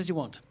questions as you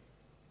want.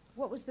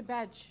 What was the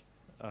badge?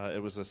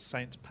 It was a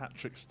St.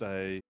 Patrick's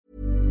Day.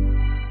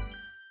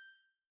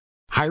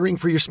 Hiring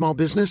for your small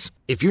business?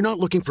 If you're not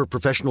looking for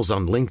professionals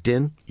on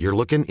LinkedIn, you're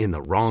looking in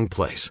the wrong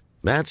place.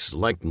 That's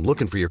like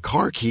looking for your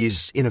car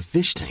keys in a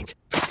fish tank.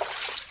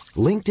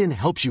 LinkedIn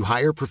helps you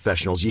hire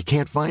professionals you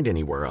can't find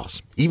anywhere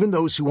else, even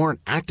those who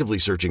aren't actively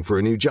searching for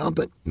a new job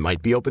but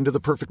might be open to the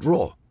perfect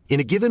role. In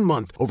a given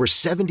month, over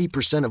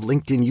 70% of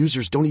LinkedIn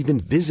users don't even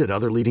visit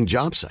other leading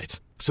job sites.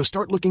 So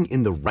start looking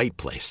in the right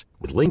place.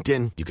 With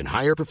LinkedIn, you can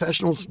hire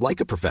professionals like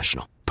a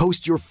professional.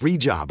 Post your free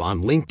job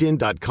on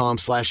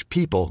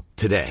linkedin.com/people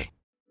today.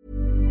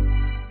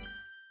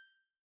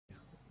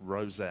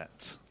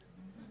 Rosette.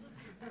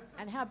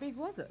 And how big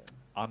was it?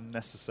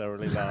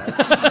 Unnecessarily large.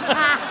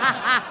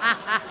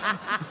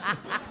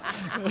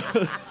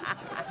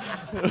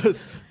 It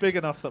was big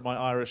enough that my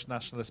Irish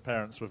nationalist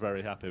parents were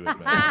very happy with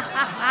me.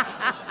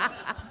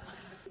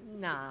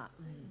 Nah.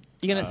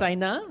 You're going to say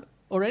nah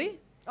already?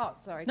 Oh,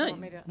 sorry. No, Do you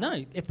want me to?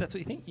 no, if that's what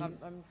you think.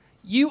 I'm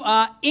You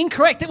are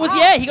incorrect. It was,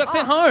 he got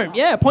sent home.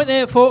 Yeah, point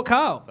there for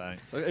Carl.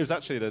 Thanks. It was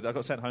actually, I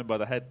got sent home by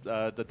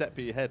the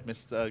deputy head,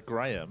 Mr.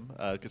 Graham,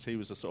 because he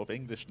was a sort of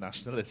English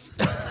nationalist.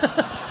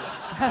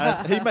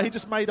 And he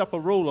just made up a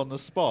rule on the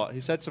spot.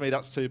 He said to me,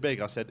 "That's too big."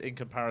 I said, "In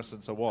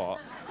comparison to what?"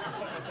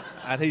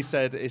 And he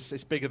said,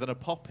 it's bigger than a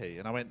poppy.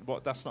 And I went,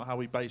 "What? That's not how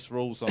we base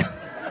rules on."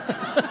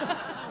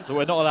 That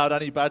we're not allowed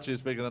any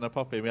badges bigger than a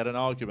poppy. And we had an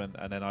argument,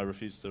 and then I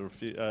refused to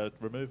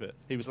remove it.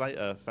 He was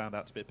later found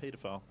out to be a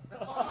paedophile.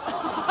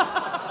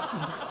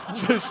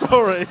 True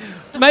story.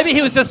 Maybe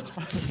he was just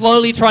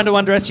slowly trying to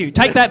undress you.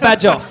 Take that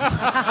badge off.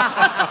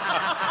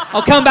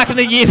 I'll come back in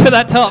a year for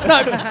that top.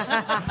 No.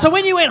 So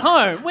when you went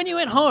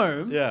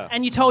home, yeah.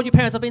 And you told your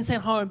parents, "I've been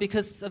sent home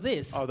because of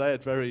this." Oh, they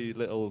had very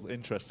little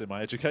interest in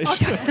my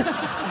education. Okay.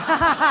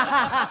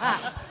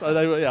 So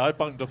I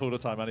bunged off all the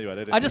time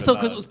anyway. I just thought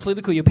because it was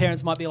political, your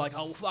parents might be like,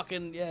 "Oh,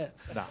 fucking yeah."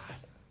 Nah.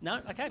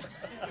 No? Okay.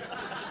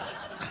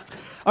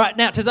 All right,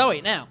 now to Zoe.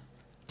 Now,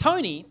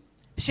 Tony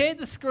shared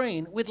the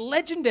screen with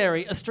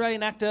legendary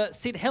Australian actor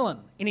Sid Helen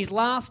in his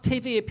last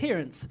TV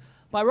appearance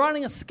by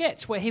writing a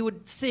sketch where he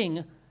would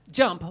sing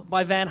Jump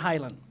by Van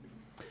Halen.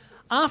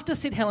 After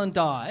Sid Helen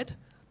died,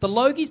 the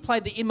Logies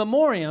played the In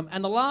Memoriam,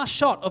 and the last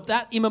shot of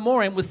that In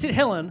Memoriam was Sid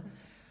Helen,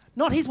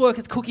 not his work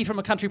as Cookie from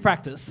A Country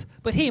Practice,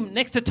 but him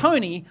next to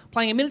Tony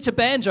playing a miniature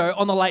banjo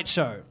on The Late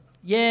Show.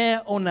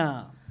 Yeah or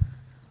nah?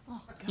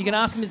 Oh, you can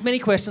ask him as many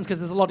questions because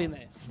there's a lot in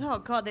there. Oh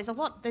God, there's a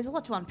lot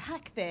to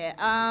unpack there.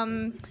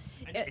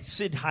 It's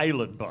Sid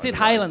Halen, by Sid the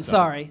way, Halen,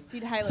 sorry.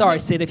 Sid Halen. Sorry,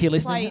 Sid, if you're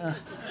listening.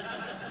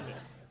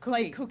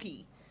 Played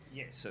Cookie.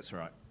 Yes, that's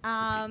right.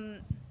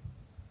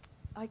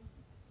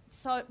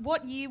 So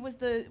what year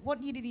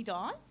did he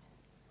die?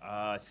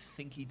 I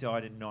think he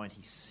died in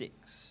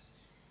 96.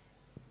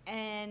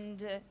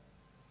 And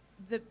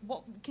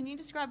can you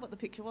describe what the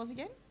picture was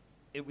again?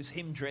 It was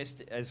him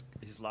dressed as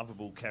his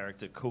lovable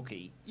character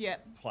Cookie,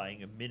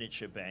 playing a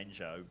miniature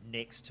banjo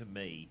next to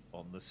me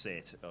on the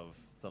set of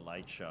The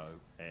Late Show,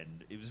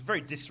 and it was a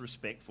very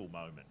disrespectful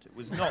moment. It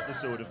was not the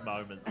sort of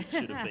moment that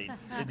should have been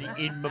in the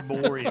In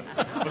Memoriam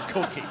for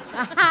Cookie.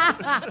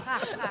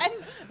 And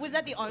was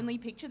that the only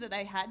picture that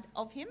they had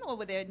of him, or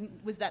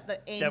was that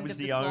the end of the slideshow? That was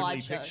the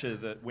only picture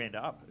that went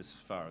up, as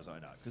far as I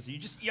know, because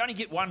you only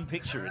get one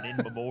picture in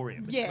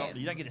Memoriam. You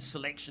don't get a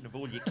selection of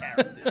all your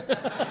characters.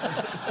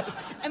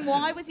 And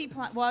why was he?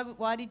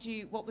 Why did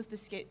you? What was the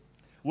sketch?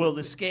 Well,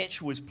 the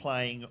sketch was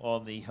playing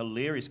on the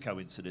hilarious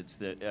coincidence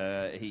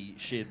that he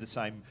shared the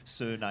same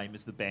surname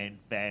as the band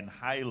Van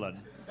Halen.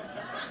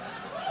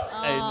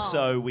 And And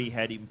so we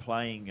had him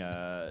playing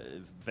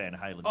Van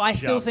Halen. I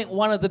still think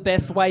one of the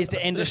best ways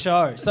to end a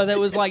show. So there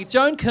was like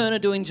Joan Kerner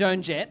doing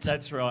Joan Jett.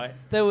 That's right.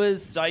 There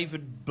was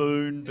David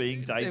Boone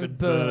being David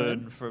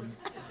Byrne from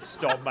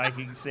Stop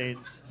Making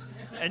Sense.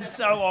 And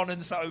so on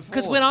and so forth.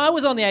 Because when I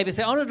was on the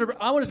ABC,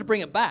 I wanted to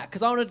bring it back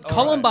because I wanted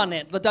Colin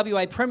Barnett, the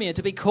WA Premier,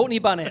 to be Courtney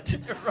Barnett.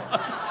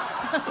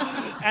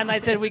 Right. And they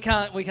said we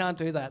can't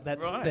do that.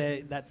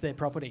 That's their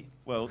property.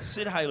 Well,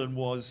 Sid Halen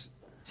was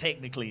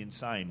technically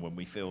insane when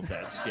we filmed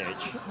that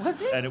sketch.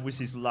 Was it? And it was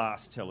his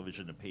last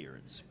television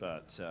appearance.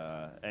 But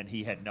and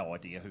he had no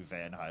idea who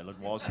Van Halen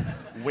was,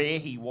 where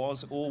he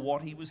was, or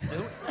what he was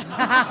doing.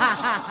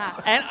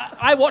 And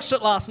I watched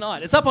it last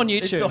night. It's up on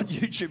YouTube. It's on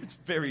YouTube. It's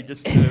very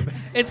disturbing.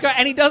 It's great.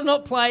 And he does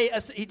not play.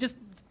 He just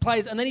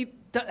plays, and then he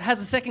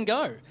has a second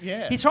go.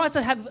 Yeah. He tries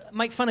to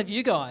make fun of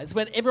you guys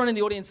when everyone in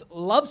the audience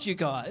loves you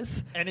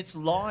guys. And it's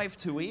live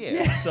to ear.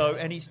 Yeah. So,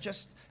 and he's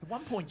just, at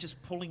one point,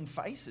 just pulling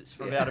faces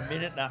for about a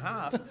minute and a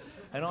half.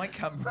 And I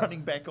come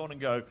running back on and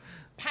go,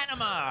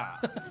 Panama!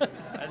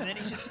 And then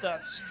he just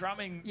starts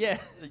strumming the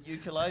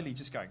ukulele,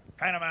 just going,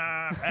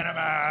 Panama,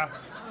 Panama,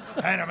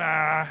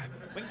 Panama.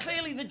 When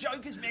clearly the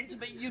joke is meant to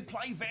be you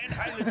play Van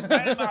Halen's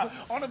Panama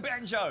on a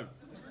banjo.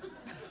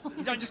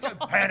 You don't just go,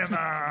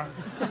 Panama.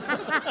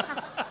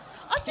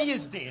 He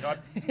is dead.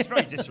 It's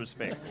very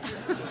disrespectful.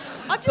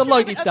 I just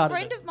remember a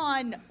friend of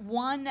mine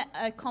won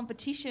a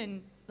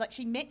competition. Like,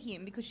 she met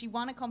him because she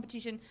won a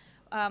competition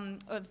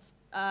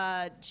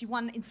she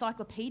won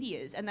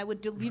encyclopedias, and they were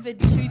delivered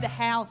to the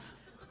house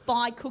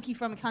by Cookie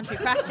from Country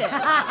Practice.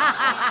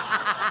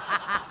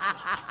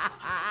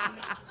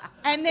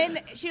 And then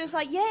she was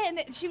like, yeah,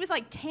 and she was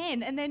like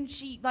 10, and then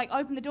she like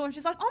opened the door and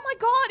she's like, oh my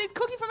God, it's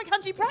Cookie from a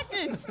Country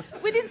Practice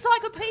with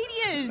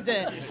encyclopedias.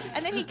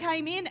 And then he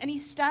came in and he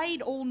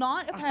stayed all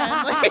night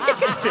apparently.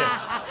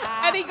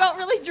 And he got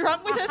really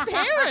drunk with her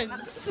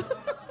parents.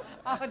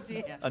 Oh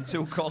dear.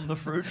 Until Con the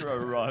Fruiter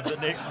arrived the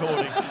next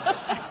morning.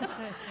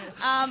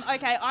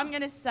 Okay, I'm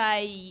going to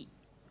say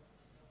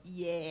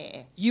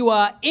yeah. You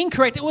are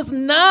incorrect. It was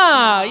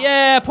nah.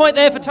 Yeah, point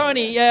there for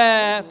Tony.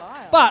 Yeah.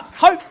 But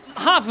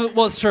half of it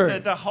was true.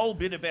 The whole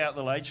bit about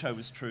the Late Show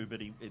was true,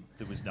 but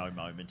there was no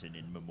moment in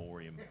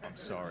memoriam. I'm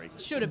sorry.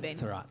 Should have been.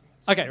 It's all right.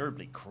 It's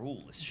terribly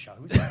cruel, this show.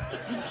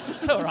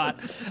 It's all right.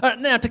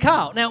 Now, to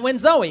Carl. Now, when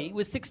Zoe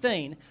was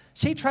 16,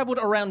 she travelled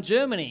around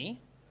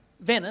Germany,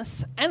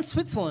 Venice, and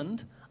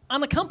Switzerland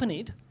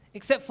unaccompanied,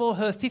 except for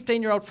her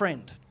 15-year-old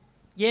friend.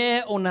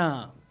 Yeah or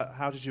nah?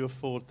 How did you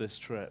afford this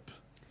trip?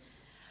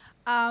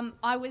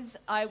 I was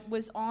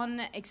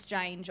on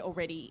exchange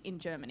already in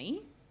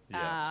Germany,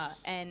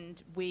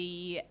 and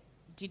we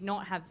did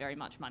not have very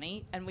much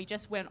money, and we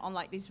just went on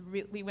like this.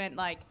 We went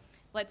like,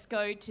 let's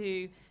go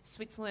to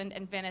Switzerland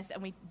and Venice,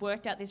 and we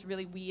worked out this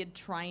really weird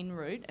train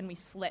route, and we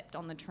slept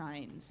on the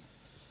trains.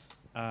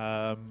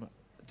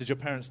 Did your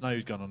parents know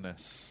you'd gone on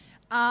this?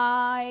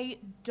 I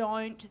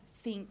don't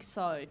think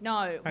so.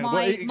 No,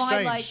 my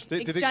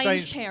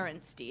exchange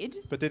parents did.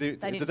 But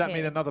does that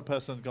mean another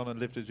person had gone and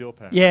lived with your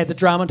parents? Yeah, the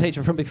drama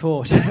teacher from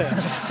before.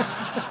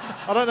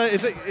 I don't know.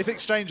 Is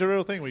exchange a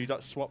real thing where you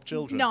like swap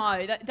children?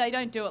 No, they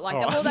don't do it like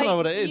that. I don't know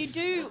what it is.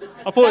 You do.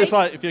 I thought it's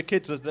like if your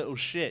kid's a little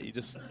shit, you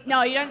just.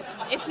 No, you don't.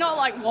 It's not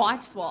like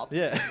wife swap.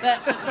 Yeah.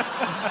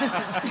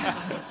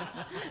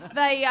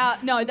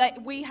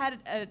 We had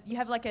you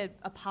have like a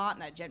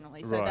partner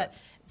generally, so right.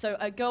 So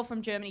a girl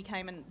from Germany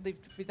came and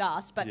lived with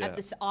us, but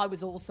I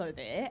was also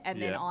there, and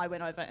then I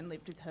went over and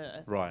lived with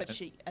her. Right. But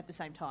she at the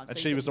same time. And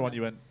she was the one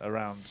you went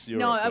around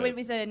Europe No, I with?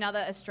 went with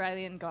another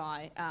Australian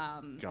guy.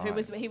 He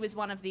was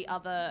one of the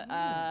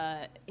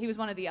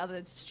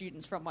other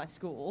students from my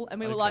school, and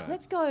we were like,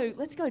 let's go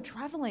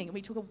traveling. And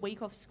we took a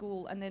week off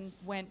school and then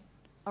went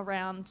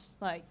around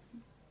like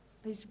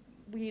these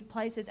weird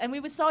places, and we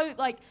were so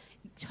like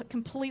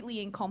completely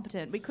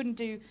incompetent. We couldn't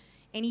do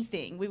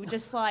anything. We were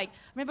just like, I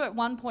remember at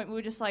one point we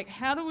were just like,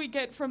 how do we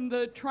get from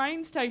the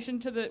train station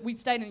to the, we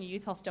stayed in a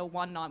youth hostel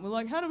one night. We were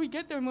like, how do we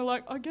get there? And we're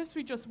like, I guess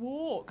we just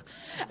walk.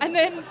 And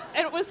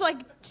it was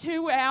like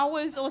 2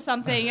 hours or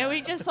something. And we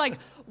just like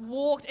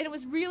walked, and it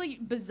was really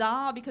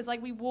bizarre because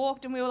like we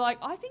walked and we were like,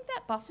 I think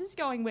that bus is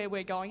going where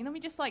we're going. And then we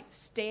just like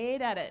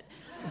stared at it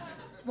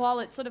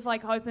while it sort of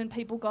like opened,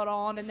 people got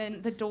on, and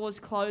then the doors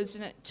closed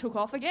and it took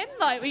off again.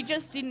 Like we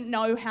just didn't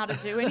know how to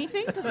do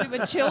anything because we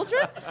were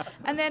children.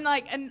 And then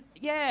I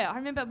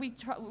remember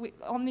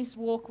on this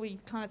walk we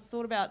kind of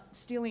thought about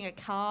stealing a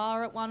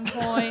car at one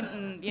point,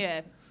 and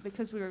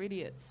because we were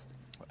idiots.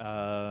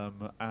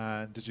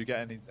 And did you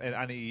get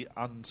any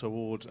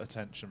untoward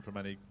attention from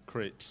any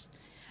creeps?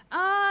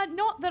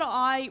 Not that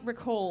I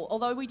recall,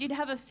 although we did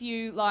have a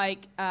few,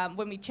 like,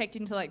 when we checked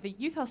into, like, the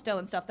youth hostel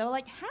and stuff, they were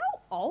like, how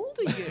old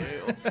are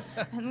you?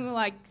 And we were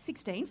like,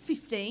 16,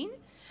 15.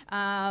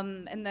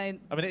 And they...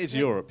 I mean, it is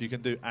Europe. You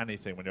can do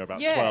anything when you're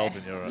about 12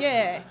 in Europe.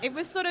 Yeah, it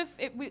was sort of...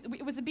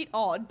 It was a bit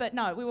odd, but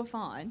no, we were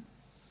fine.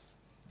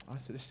 I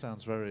think this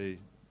sounds very...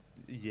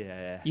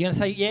 Yeah. You're going to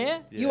say yeah?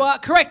 You are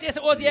correct. Yes,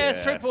 it was. Yeah, it's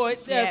 3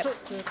 points. Yeah.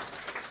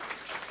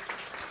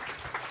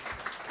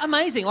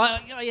 Amazing.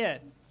 Like, yeah.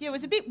 Yeah, it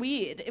was a bit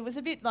weird. It was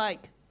a bit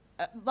like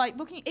like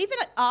looking even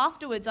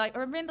afterwards. Like, I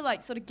remember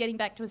like sort of getting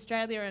back to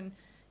Australia and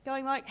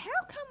going like, how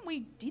come we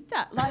did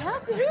that? Like,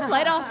 who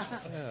let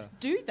us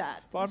do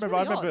that? But I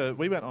remember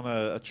we went on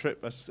a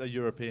trip, a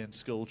European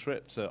school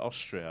trip to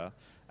Austria,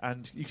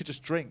 and you could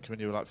just drink when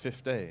you were like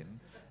 15.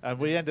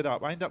 And I ended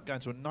up going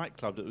to a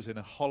nightclub that was in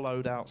a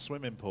hollowed out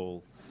swimming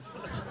pool.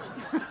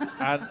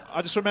 And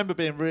I just remember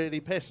being really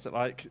pissed at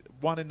like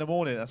 1 a.m,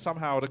 and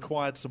somehow I'd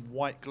acquired some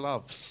white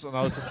gloves, and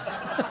I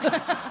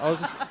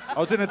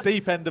was in a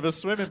deep end of a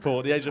swimming pool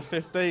at the age of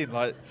 15.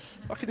 Like,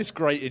 fucking, it's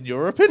great in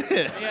Europe, isn't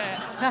it?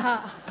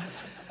 Yeah.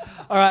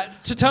 All right,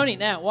 to Tony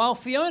now. While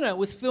Fiona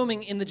was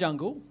filming in the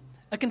jungle,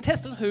 a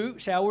contestant who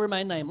shall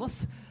remain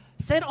nameless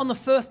said on the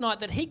first night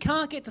that he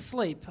can't get to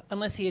sleep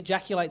unless he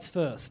ejaculates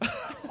first.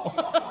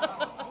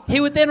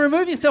 He would then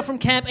remove himself from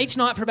camp each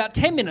night for about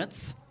 10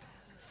 minutes.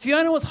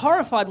 Fiona was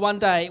horrified one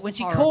day when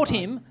she caught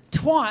him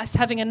twice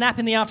having a nap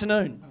in the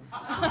afternoon.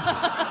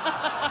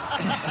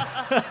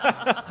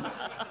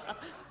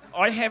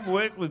 I have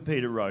worked with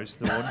Peter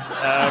Rosethorn.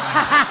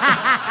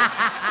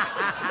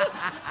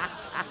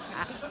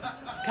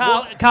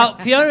 Carl,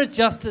 Fiona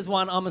just has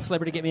won I'm a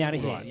Celebrity, Get Me Out of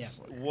Here. Right. Yeah.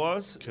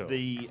 Was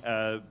the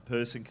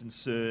person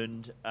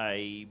concerned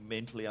a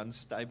mentally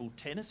unstable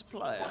tennis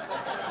player?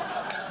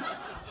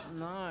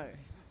 No.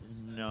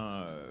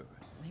 No.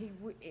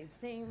 It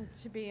seemed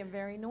to be a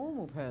very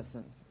normal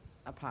person,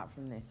 apart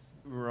from this.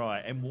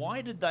 Right, and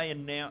why did they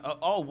announce...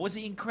 was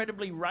he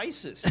incredibly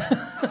racist?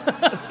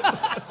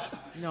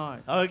 No.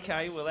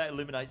 Okay, well, that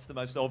eliminates the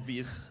most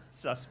obvious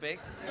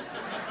suspect.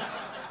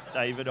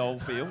 David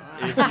Oldfield,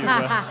 if you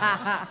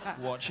were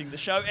watching the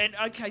show. And,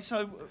 okay,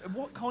 so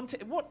what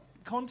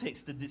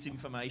context did this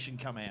information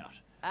come out?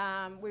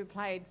 We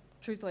played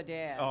Truth or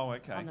Dare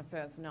on the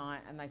first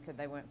night, and they said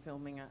they weren't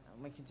filming it,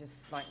 and we could just,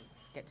 like,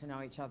 get to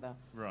know each other.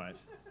 Right.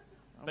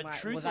 Oh, But right,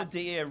 Truth well, or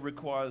Dare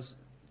requires...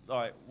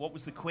 Like, what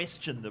was the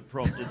question that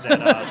prompted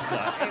that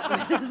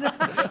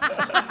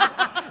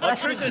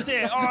answer? Truth or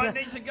Dare? I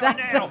need to go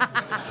now.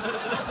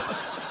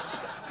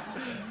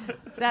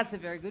 That's a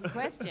very good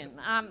question.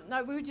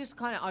 No, we were just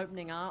kind of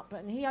opening up,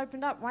 and he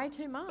opened up way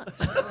too much.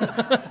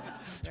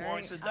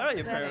 Twice a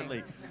day,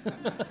 apparently.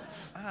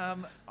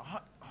 I'm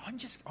going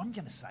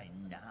to say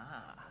nah.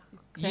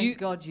 Thank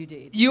God you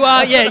did. You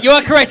are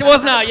correct. It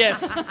was nah,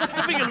 yes.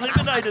 Having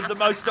eliminated the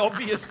most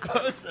obvious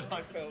person,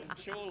 I felt,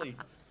 surely.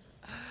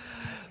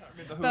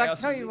 But I'll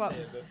tell you what,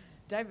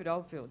 David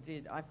Oldfield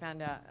did. I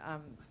found out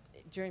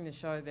during the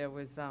show there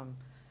was,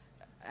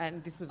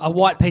 and this was... A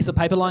white piece of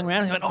paper lying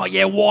around. He went, oh,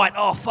 yeah, white.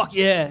 Oh, fuck,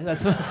 yeah.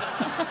 That's what...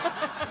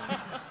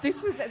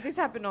 This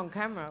happened on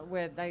camera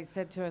where they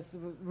said to us,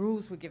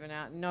 rules were given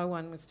out, no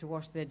one was to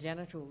wash their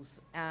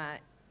genitals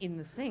in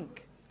the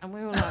sink. And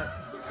we were like,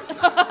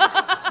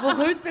 well,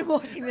 who's been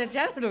washing their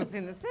genitals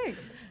in the sink?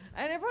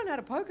 And everyone had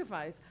a poker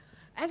face.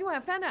 Anyway, I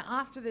found out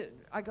after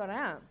I got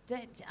out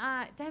that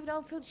David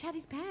Oldfield shat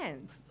his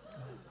pants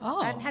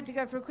and had to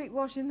go for a quick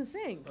wash in the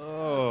sink.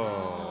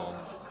 Oh.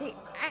 He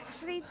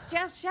actually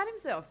just shat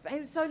himself. He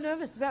was so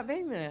nervous about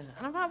being there.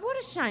 And I'm like, what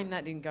a shame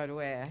that didn't go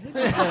to air.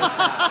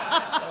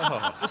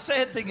 The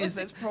sad thing is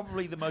that's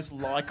probably the most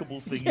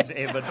likeable thing he's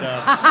ever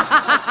done.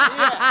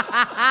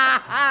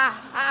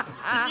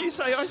 Did you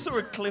say, I saw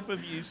a clip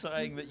of you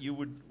saying that you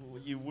wouldn't...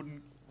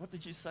 What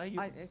did you say?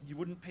 You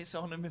wouldn't piss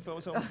on him if I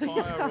was on fire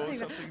or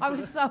something? I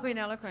was so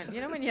ineloquent.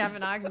 You know when you have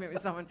an argument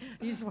with someone,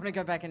 you just want to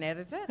go back and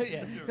edit it?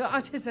 Yeah. I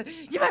just said,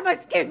 you made my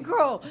skin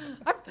crawl.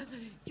 I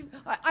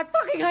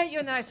fucking hate you.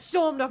 And then I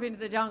stormed off into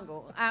the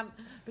jungle. But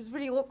it's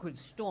really awkward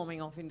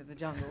storming off into the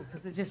jungle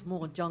because there's just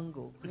more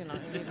jungle, you know.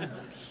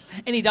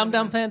 Any Dum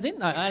Dum fans in?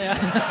 No.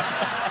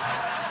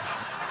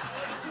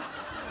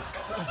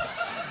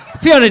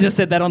 Fiona just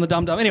said that on the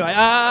Dum Dum. Anyway,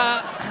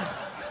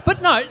 but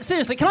no,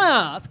 seriously, can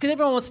I ask, because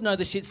everyone wants to know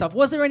the shit stuff,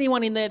 was there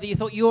anyone in there that you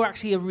thought you're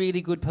actually a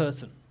really good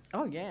person?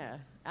 Oh, yeah.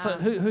 So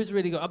who's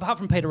really good? Apart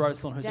from Peter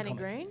Rosethorn, who's Danny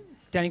Green.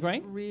 Danny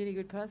Green? Really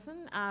good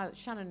person.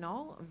 Shannon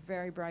Knoll, a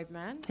very brave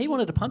man. He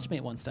wanted to punch me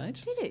at one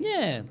stage. Did he?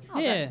 Yeah. Oh,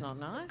 yeah. That's not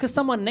nice. Because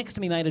someone next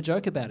to me made a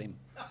joke about him.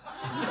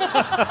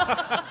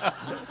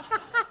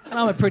 And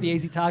I'm a pretty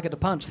easy target to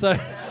punch, so...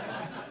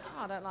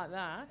 I don't like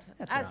that.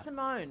 That's all right.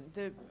 Simone,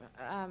 the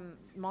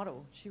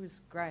model, she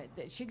was great.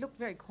 She looked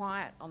very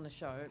quiet on the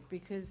show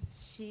because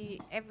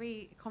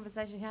every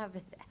conversation she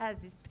has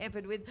is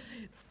peppered with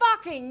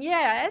fucking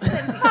yes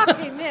and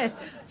fucking yes.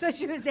 So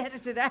she was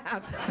edited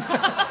out.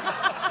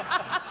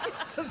 She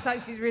looks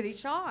like she's really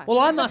shy. Well,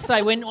 I must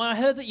say, when I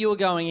heard that you were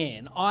going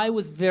in, I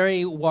was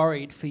very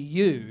worried for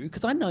you,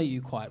 because I know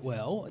you quite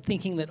well,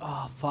 thinking that,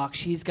 oh, fuck,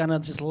 she's going to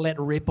just let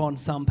rip on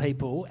some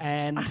people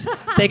and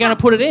they're going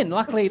to put it in.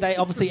 Luckily, they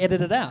obviously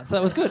edited it out, so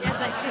that was good.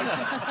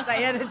 Yeah,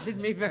 they edited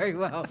me very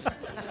well.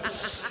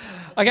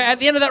 Okay, at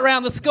the end of that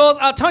round, the scores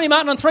are Tony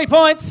Martin on 3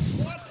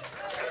 points,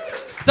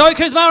 Zoe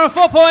Kuzma on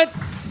 4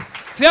 points,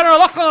 Fiona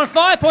O'Loughlin on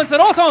 5 points, but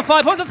also on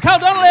 5 points, it's Carl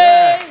Donnelly!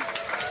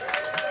 Yes.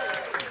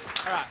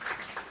 All right.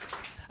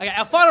 Okay,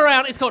 our final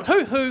round is called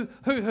Who.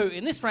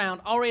 In this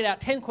round, I'll read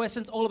out 10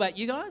 questions all about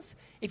you guys.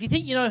 If you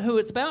think you know who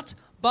it's about,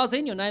 buzz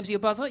in. Your name's your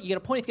buzzer. You get a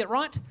point if you get it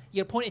right.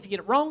 You get a point if you get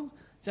it wrong.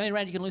 It's the only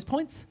round you can lose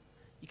points.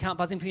 You can't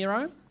buzz in for your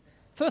own.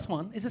 First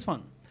one is this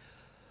one.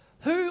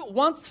 Who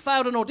once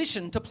failed an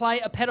audition to play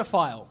a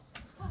pedophile?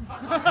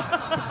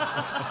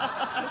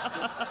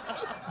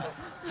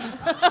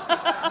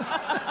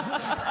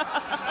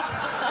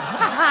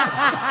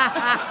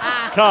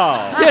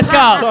 Carl. Yes,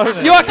 Carl.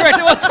 Tony. You are correct.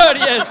 It was Tony,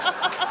 yes.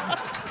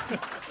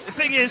 The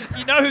thing is,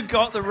 you know who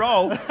got the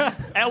role?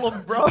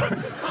 Alan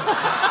Brode.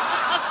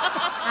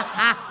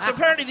 So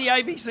apparently the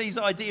ABC's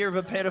idea of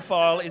a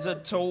pedophile is a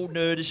tall,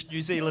 nerdish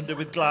New Zealander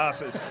with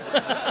glasses.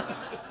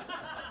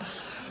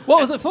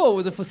 What was it for?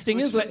 Was it for It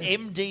stingers? was for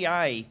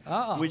MDA,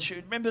 Ah. which,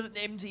 remember the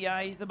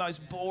MDA, the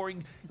most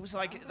boring, it was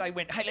like they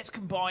went, hey, let's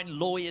combine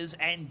lawyers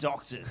and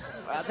doctors.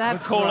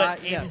 That's We'll call right,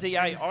 it yeah.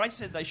 MDA. I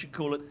said they should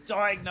call it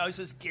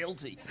Diagnosis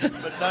Guilty, but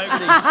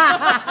nobody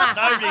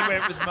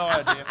went with my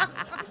idea.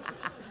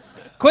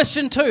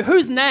 Question 2.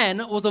 Whose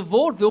nan was a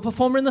vaudeville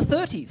performer in the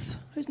 30s?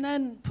 Whose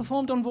nan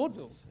performed on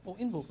vaudeville? Or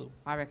in vaudeville?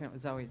 I reckon it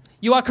was Zoe's.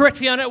 You are correct,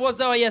 Fiona. It was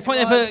Zoe, yes.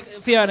 Point there for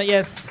Fiona,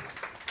 yes.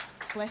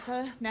 Bless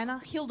her, Nana.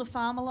 Hilda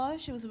Farmelo.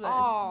 She was a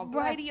Oh,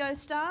 bless. radio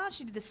star.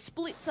 She did the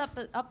splits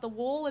up the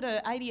wall at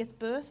her 80th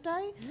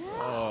birthday.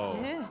 Oh.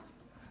 Yeah.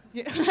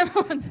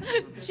 Everyone's,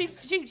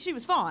 she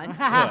was fine.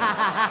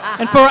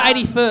 And for her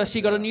 81st,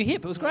 she got a new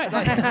hip. It was great.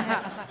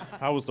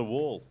 How was the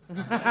wall?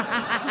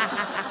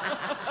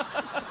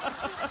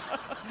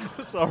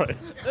 Sorry.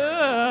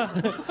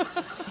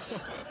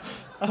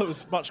 That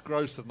was much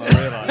grosser than I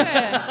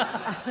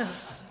realised.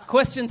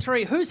 Question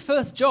 3. Whose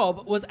first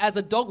job was as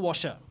a dog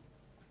washer?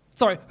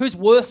 Sorry, whose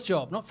worst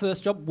job? Not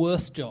first job,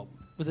 worst job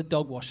was a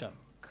dog washer.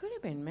 Could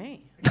have been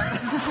me.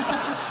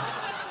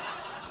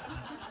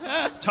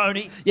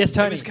 Tony. Yes,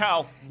 Tony. It was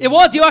Carl. It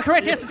was. You are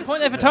correct. Yes, it's a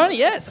point there for Tony.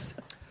 Yes.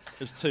 It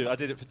was 2. I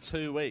did it for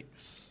 2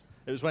 weeks.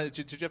 It was when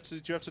did you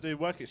have to do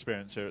work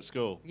experience here at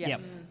school? Yeah.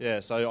 Yep. Yeah,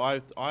 so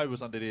I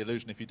was under the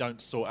illusion if you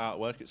don't sort out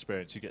work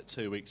experience, you get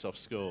 2 weeks off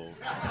school.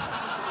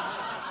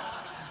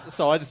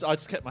 So I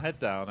just kept my head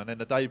down, and then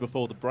the day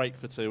before the break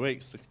for 2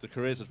 weeks, the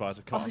careers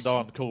advisor, Cotton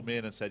Don, called me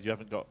in and said, "You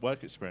haven't got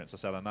work experience." I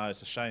said, "I know,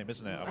 it's a shame,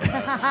 isn't it?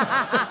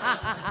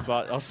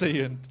 But I'll see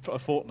you in a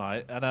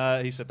fortnight."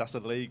 And he said, "That's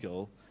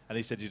illegal." And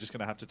he said, "You're just going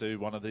to have to do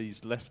one of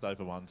these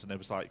leftover ones." And it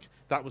was like,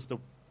 that was the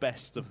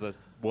best of the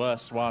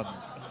worst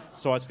ones.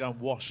 So I had to go and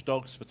wash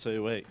dogs for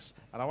 2 weeks.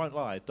 And I won't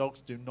lie,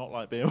 dogs do not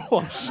like being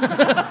washed.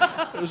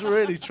 It was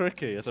really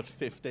tricky as a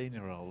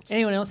 15-year-old.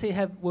 Anyone else here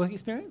have work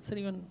experience?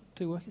 Anyone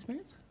do work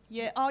experience?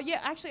 Yeah. Oh,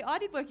 yeah. Actually, I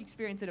did work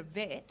experience at a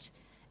vet,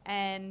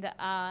 and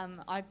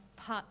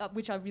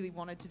which I really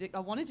wanted to do. I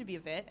wanted to be a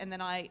vet, and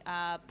then I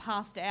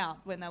passed out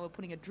when they were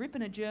putting a drip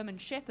in a German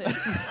Shepherd,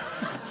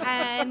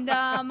 and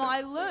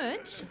I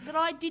learnt that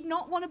I did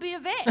not want to be a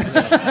vet,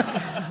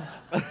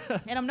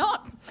 and I'm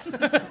not.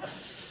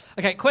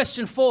 Okay,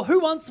 question 4. Who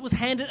once was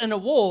handed an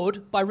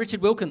award by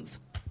Richard Wilkins?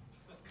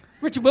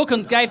 Richard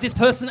Wilkins gave this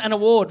person an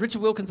award.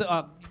 Richard Wilkins.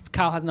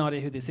 Carl has no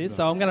idea who this is,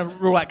 so I'm going to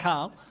rule out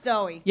Carl.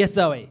 Zoe. Yes,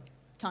 Zoe.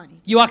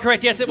 Tony. You are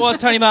correct. Yes, it was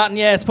Tony Martin.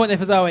 Yes, point there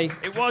for Zoe.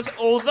 It was,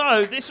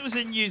 although this was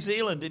in New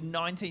Zealand in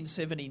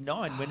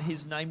 1979 when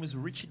his name was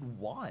Richard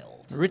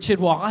Wilde. Richard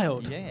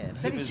Wilde. Yeah.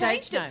 So it he was-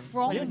 changed it name.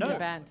 from- He was Yeah, a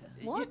band.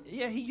 What?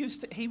 Yeah, he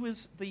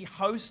was the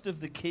host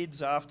of the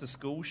kids'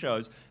 after-school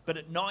shows, but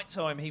at night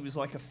time he was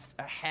like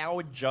a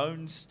Howard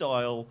Jones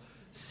style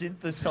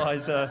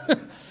synthesizer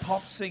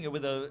pop singer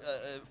with a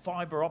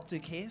fibre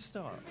optic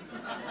hairstyle.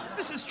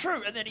 This is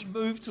true. And then he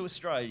moved to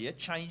Australia,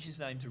 changed his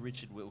name to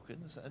Richard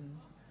Wilkins, and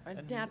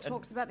Now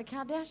talks about the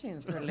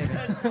Kardashians for a living.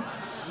 Jesus.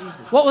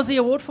 What was the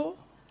award for?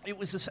 It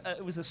was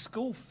a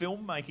school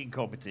filmmaking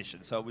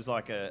competition, so it was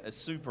like a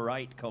Super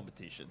 8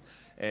 competition.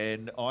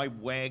 And I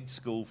wagged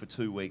school for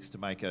 2 weeks to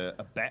make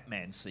a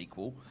Batman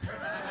sequel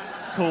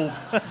called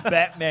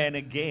Batman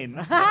Again,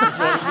 is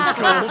what it was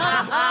called,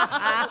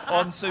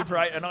 on Super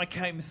 8. And I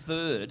came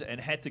third and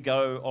had to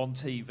go on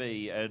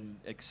TV and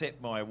accept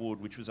my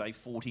award, which was a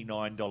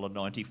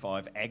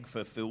 $49.95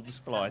 AGFA film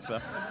splicer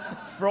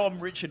from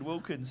Richard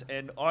Wilkins.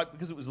 And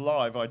because it was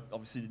live, I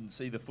obviously didn't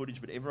see the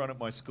footage, but everyone at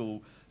my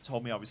school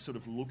told me I was sort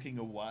of looking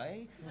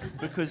away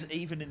because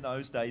even in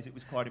those days it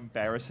was quite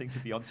embarrassing to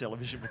be on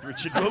television with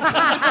Richard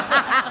Wilkins.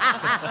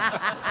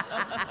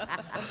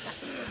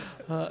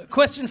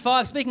 Question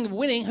 5. Speaking of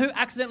winning, who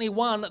accidentally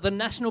won the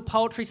National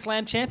Poetry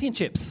Slam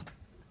Championships?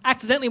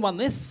 Accidentally won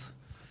this.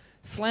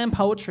 Slam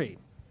poetry.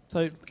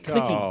 So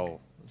clicking.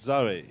 Carl.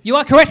 Zoe. You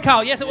are correct,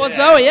 Carl. Yes, it was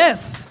Zoe.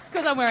 Yes. It's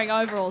because I'm wearing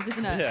overalls,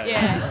 isn't it?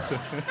 Yeah.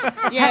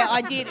 Yeah,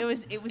 I did. It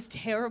was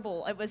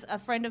terrible. It was a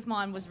friend of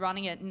mine was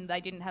running it, and they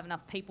didn't have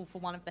enough people for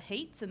one of the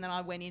heats, and then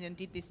I went in and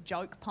did this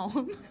joke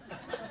poem,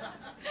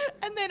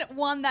 and then it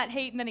won that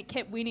heat, and then it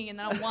kept winning, and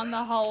then I won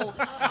the whole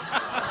thing.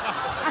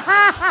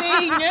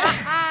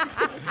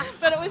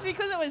 But it was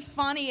because it was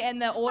funny, and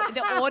the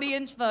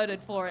audience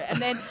voted for it. And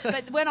then,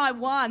 but when I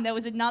won, there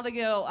was another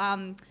girl.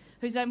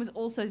 Whose name was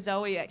also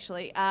Zoe,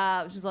 actually.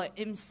 She was like,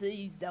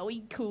 MC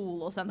Zoe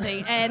Cool or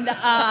something. And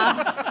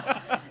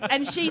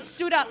and she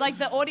stood up, like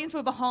the audience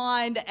were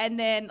behind, and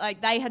then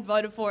like they had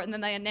voted for it, and then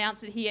they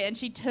announced it here. And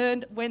she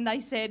turned, when they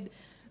said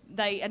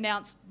they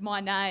announced my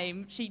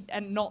name,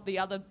 and not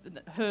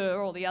her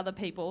or the other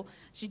people,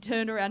 she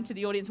turned around to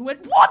the audience and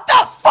went, "What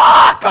the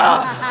fuck?"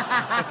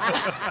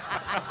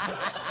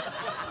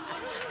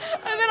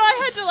 And then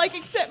I had to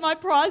accept my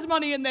prize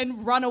money and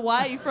then run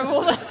away from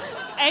all the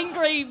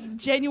angry,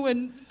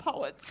 genuine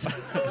poets.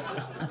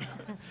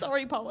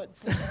 Sorry,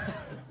 poets.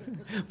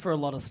 For a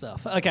lot of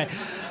stuff. Okay.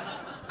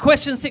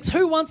 Question 6.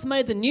 Who once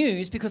made the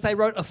news because they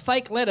wrote a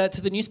fake letter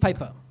to the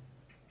newspaper?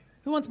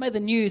 Who once made the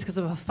news because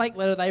of a fake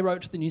letter they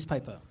wrote to the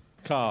newspaper?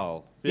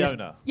 Carl.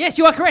 Fiona. Yes,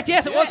 you are correct.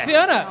 Yes, it was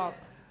Fiona. Oh,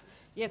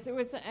 yes, it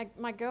was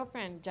my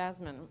girlfriend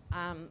Jasmine.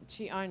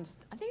 She owns,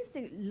 I think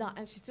it's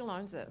and she still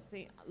owns it. It's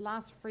the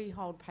last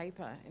freehold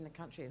paper in the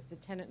country. It's the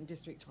Tennant and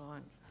District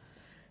Times,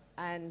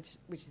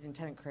 which is in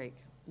Tennant Creek.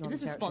 Is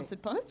this a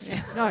sponsored post?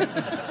 Yeah, no.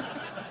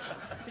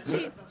 But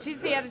she's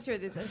the editor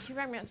of this, and she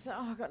rang me up and said,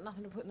 "Oh, I've got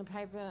nothing to put in the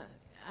paper."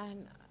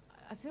 And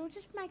I said, "Well,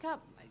 just make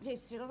up." She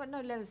said, "I've got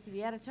no letters to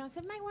the editor." I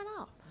said, "Make one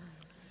up."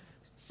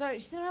 So she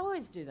said, "I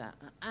always do that."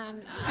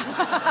 And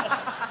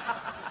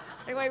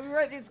anyway, we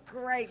wrote this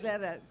great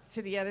letter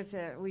to the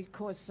editor. We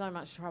caused so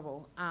much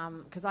trouble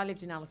because I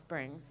lived in Alice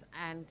Springs,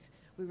 and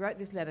we wrote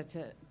this letter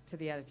to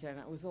the editor, and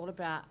it was all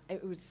about,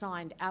 it was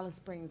signed Alice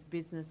Springs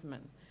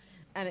Businessman.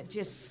 And it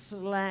just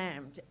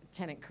slammed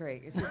Tennant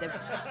Creek. It said,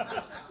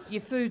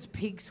 "Your food's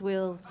pig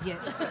swill. Your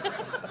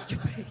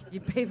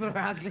people are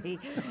ugly.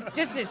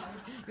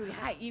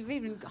 You've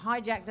even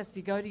hijacked us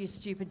to go to your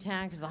stupid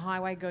town because the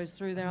highway goes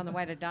through there on the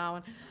way to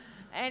Darwin."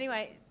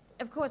 Anyway,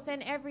 of course,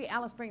 then every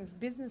Alice Springs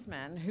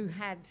businessman who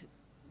had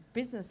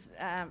business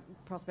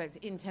prospects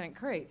in Tennant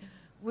Creek,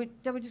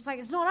 they were just like,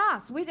 "It's not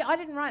us. I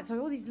didn't write." So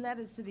all these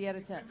letters to the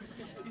editor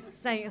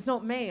saying, "It's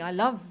not me. I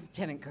love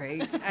Tennant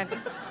Creek." And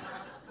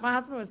my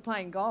husband was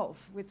playing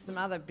golf with some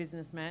other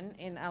businessmen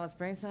in Alice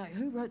Springs. So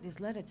who wrote this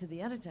letter to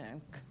the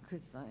editor?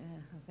 Because I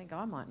think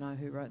I might know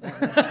who wrote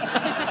that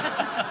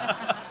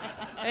letter.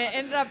 It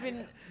ended up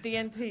in the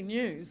NT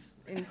News,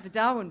 in the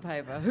Darwin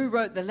paper. Who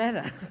wrote the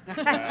letter?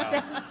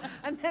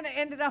 And then it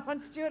ended up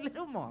on Stuart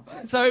Littlemore.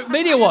 So,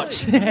 Media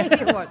Watch.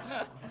 Media Watch.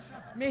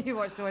 Media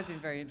Watch's always been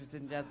very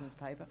interested in Jasmine's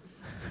paper.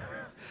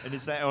 And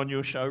is that on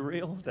your show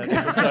reel? That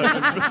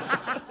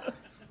episode?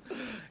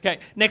 Okay,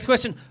 next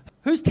question.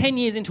 Who's 10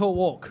 years into a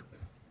walk?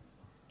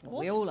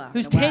 We all are.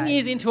 Who's 10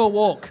 years into a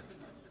walk?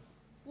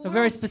 Well, a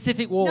very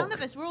specific walk. None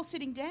of us. We're all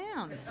sitting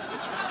down.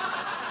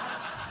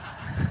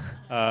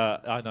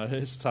 I know,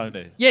 it's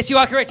Tony. Yes, you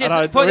are correct. Yes,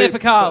 point there for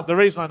Carl. The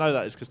reason I know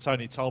that is because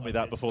Tony told me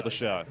that before the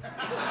show.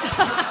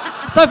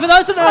 So for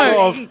those who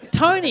know,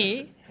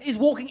 Tony is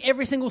walking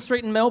every single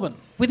street in Melbourne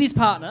with his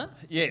partner.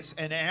 Yes,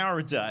 an hour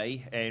a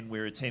day, and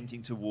we're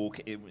attempting to walk.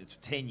 It's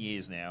 10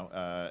 years now,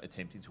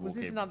 attempting to walk. Was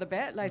this another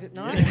bet late at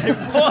night? It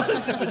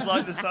was. It was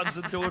like the sons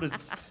and daughters.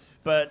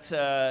 But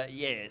so,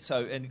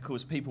 and of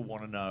course, people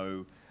want to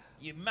know.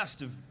 You must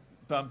have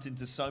bumped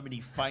into so many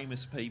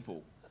famous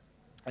people,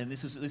 and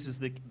this is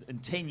in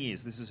 10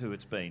 years. This is who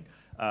it's been.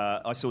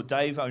 I saw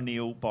Dave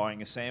O'Neill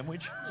buying a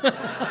sandwich.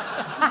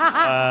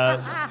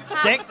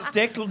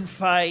 Declan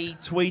Fay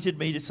tweeted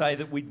me to say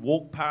that we'd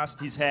walk past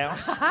his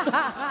house.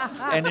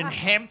 And in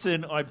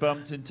Hampton, I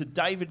bumped into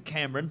David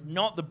Cameron,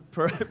 not the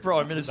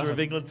Prime Minister of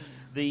England,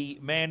 the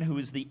man who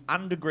was the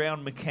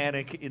underground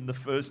mechanic in the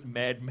first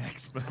Mad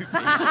Max movie.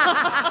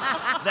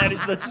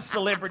 That's a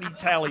celebrity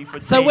tally for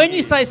 10 So when years.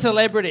 you say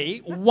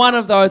celebrity, one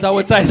of those I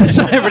would say is a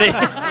celebrity.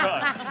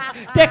 Right.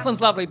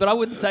 Declan's lovely, but I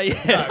wouldn't say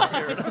yeah. No,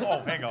 fair enough.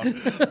 Oh, hang on.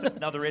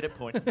 Another edit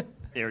point.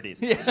 There it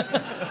is.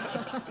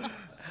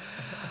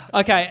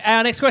 Okay,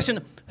 our next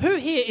question. Who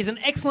here is an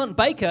excellent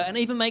baker and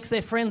even makes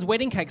their friends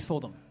wedding cakes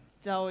for them?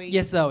 Zoe.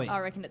 Yes, Zoe. I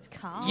reckon it's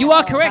Carl. You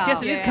are correct. Carl.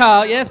 Yes, it is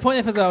Carl. Yes, point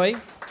there for Zoe.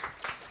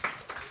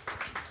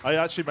 I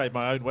actually made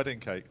my own wedding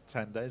cake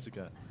 10 days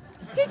ago.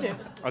 Did you?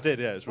 I did,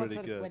 yeah, it was What really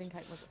sort of good. wedding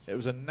cake was it? It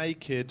was a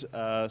naked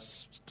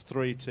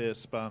 3-tier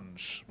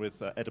sponge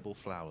with edible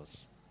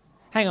flowers.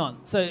 Hang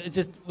on. So it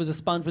just was a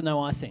sponge with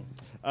no icing.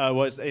 It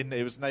was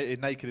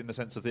naked in the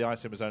sense of the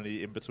icing was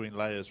only in between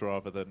layers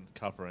rather than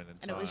covering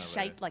entirely. And it was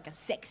shaped like a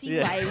sexy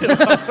Yeah. wave.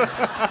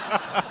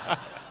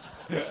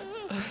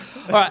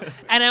 All right,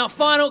 and our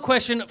final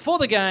question for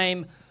the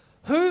game.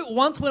 Who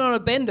once went on a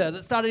bender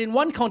that started in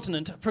one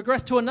continent,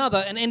 progressed to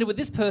another, and ended with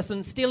this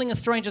person stealing a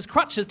stranger's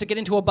crutches to get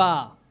into a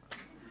bar?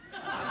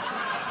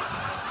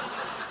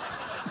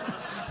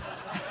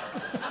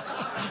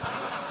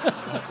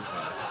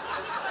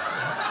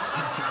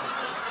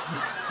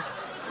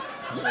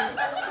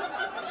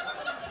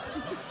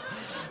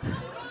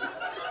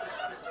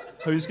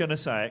 Who's going to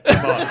say it?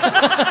 Come on.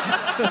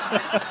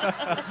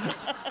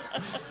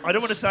 I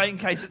don't want to say in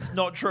case it's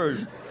not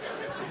true.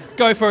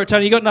 Go for it,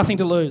 Tony. You got nothing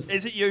to lose.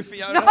 Is it you,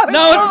 Fiona?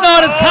 No, it's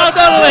not. It's Carl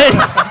Donnelly.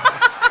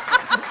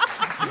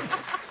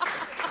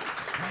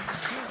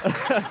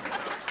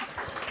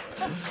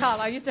 Carl,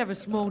 I used to have a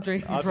small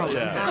drinking problem.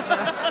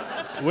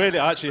 Yeah. Weirdly,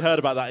 I actually heard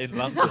about that in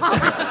London.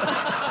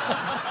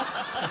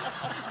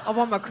 I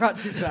want my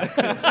crutches back.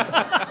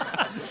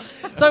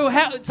 So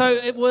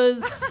it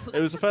was... It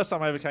was the first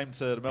time I ever came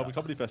to the Melbourne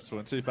Comedy Festival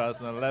in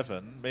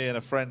 2011. Me and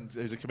a friend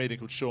who's a comedian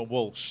called Sean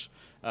Walsh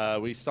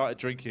we started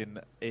drinking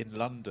in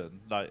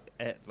London, like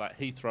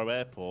Heathrow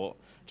Airport.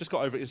 Just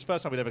got over it. It's the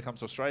first time we'd ever come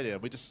to Australia.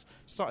 We just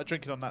started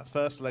drinking on that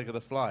first leg of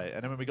the flight.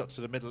 And then when we got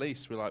to the Middle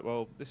East, we were like,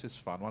 well, this is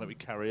fun. Why don't we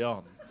carry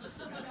on?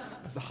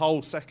 The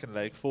whole second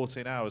leg,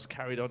 14 hours,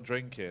 carried on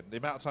drinking. The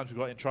amount of times we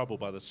got in trouble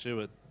by the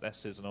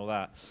stewardesses and all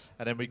that.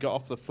 And then we got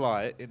off the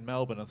flight in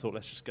Melbourne and thought,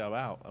 let's just go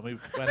out. And we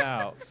went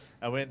out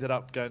and we ended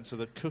up going to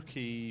the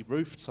Cookie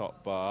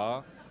rooftop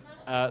bar.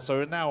 So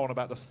we're now on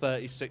about the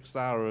 36th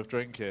hour of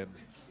drinking.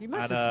 You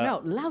must have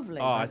smelt lovely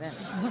by then.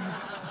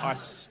 I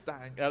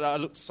stank. I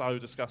looked so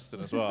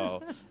disgusting as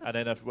well. And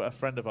then a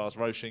friend of ours,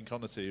 Roisin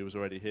Connerty, who was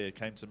already here,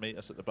 came to meet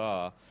us at the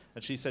bar.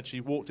 And she said she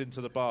walked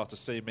into the bar to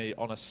see me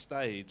on a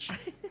stage,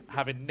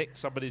 having nicked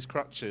somebody's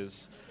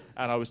crutches.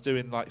 And I was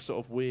doing like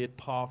sort of weird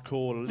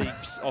parkour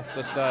leaps off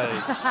the stage.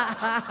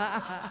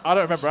 I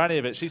don't remember any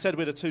of it. She said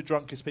we're the two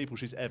drunkest people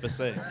she's ever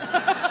seen.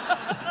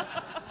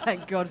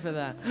 Thank God for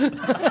that.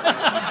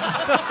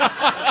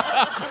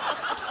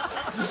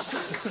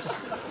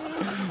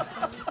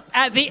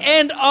 At the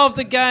end of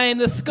the game,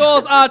 the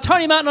scores are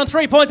Tony Martin on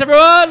 3 points,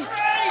 everyone.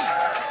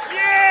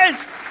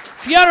 Yes!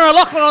 Fiona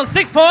O'Loughlin on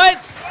 6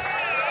 points.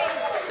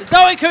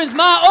 Zoe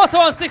Coons-Marr also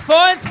on 6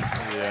 points.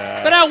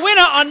 Yes. But our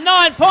winner on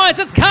 9 points,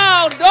 it's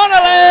Carl Donnelly.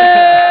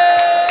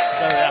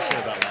 Very happy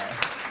about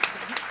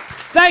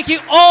that. Thank you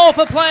all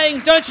for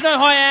playing Don't You Know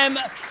Who I Am.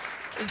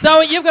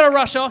 Zoe, you've got to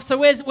rush off, so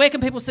where can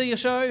people see your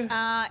show?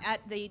 At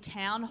the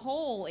Town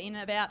Hall in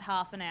about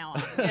half an hour.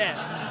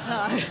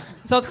 Yeah.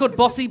 So it's called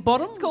Bossy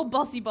Bottom? It's called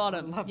Bossy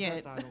Bottom.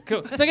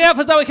 Cool. So get out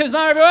for Zoe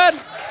Coons-Marr, everyone.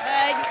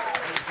 Thanks.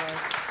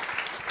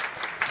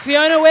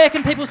 Fiona, where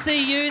can people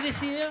see you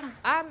this year?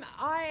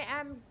 I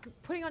am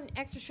putting on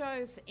extra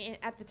shows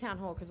at the Town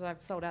Hall because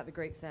I've sold out the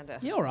Greek Centre.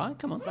 Yeah, all right.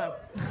 Come on.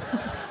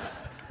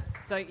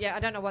 So, yeah, I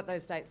don't know what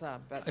those dates are,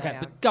 but okay,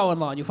 but go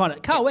online, you'll find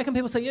it. Carl, where can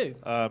people see you?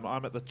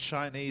 I'm at the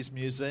Chinese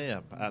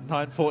Museum at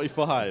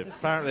 9:45.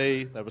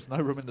 Apparently, there was no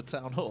room in the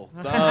town hall.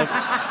 But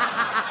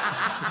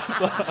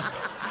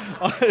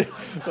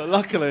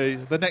luckily,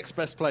 the next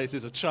best place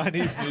is a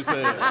Chinese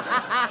museum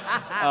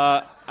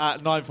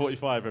at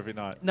 9:45 every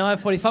night.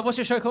 9:45. What's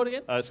your show called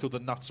again? It's called The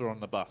Nutter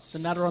on the Bus. The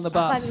Nutter on the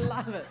Bus. I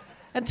love it.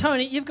 And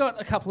Tony, you've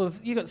got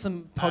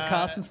some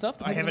podcasts and stuff.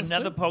 I have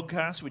another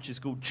podcast which is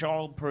called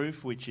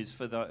Childproof, which is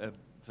for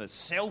for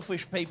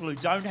selfish people who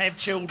don't have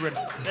children.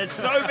 There's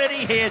so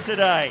many here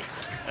today,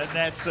 and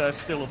that's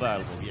still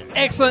available. Yeah.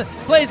 Excellent.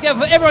 Please go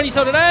for everyone you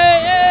saw today.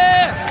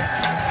 Yeah.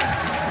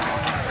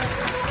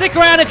 Stick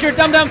around if you're a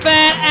Dum Dum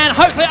fan, and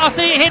hopefully I'll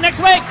see you here next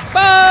week.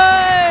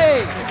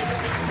 Bye.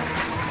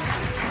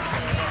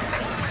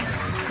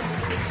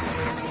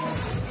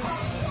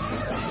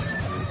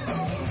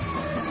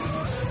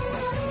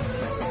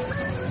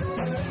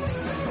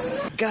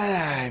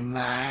 G'day,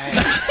 mate.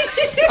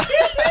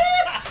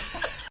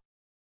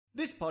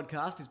 This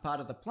podcast is part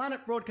of the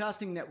Planet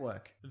Broadcasting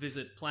Network.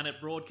 Visit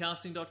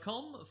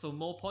planetbroadcasting.com for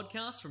more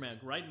podcasts from our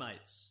great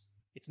mates.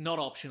 It's not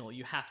optional,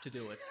 you have to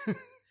do it.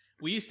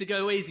 We used to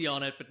go easy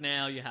on it, but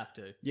now you have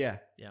to. Yeah.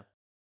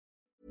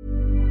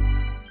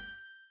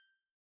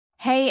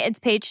 Hey, it's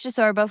Paige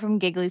DeSorbo from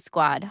Giggly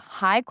Squad.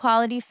 High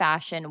quality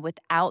fashion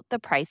without the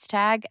price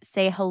tag.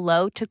 Say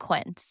hello to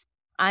Quince.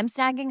 I'm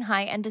snagging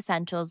high-end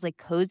essentials like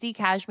cozy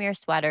cashmere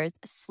sweaters,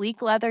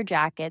 sleek leather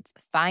jackets,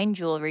 fine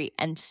jewelry,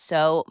 and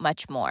so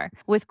much more.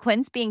 With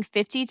Quince being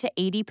 50 to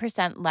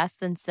 80% less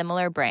than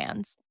similar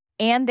brands.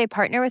 And they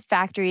partner with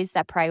factories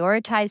that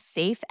prioritize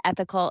safe,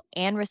 ethical,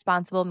 and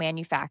responsible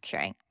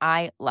manufacturing.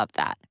 I love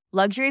that.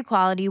 Luxury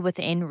quality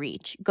within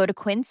reach. Go to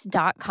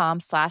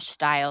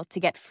quince.com/style to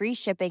get free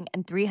shipping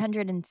and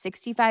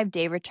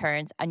 365-day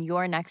returns on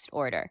your next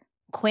order.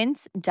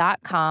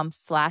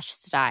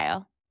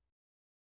 Quince.com/style.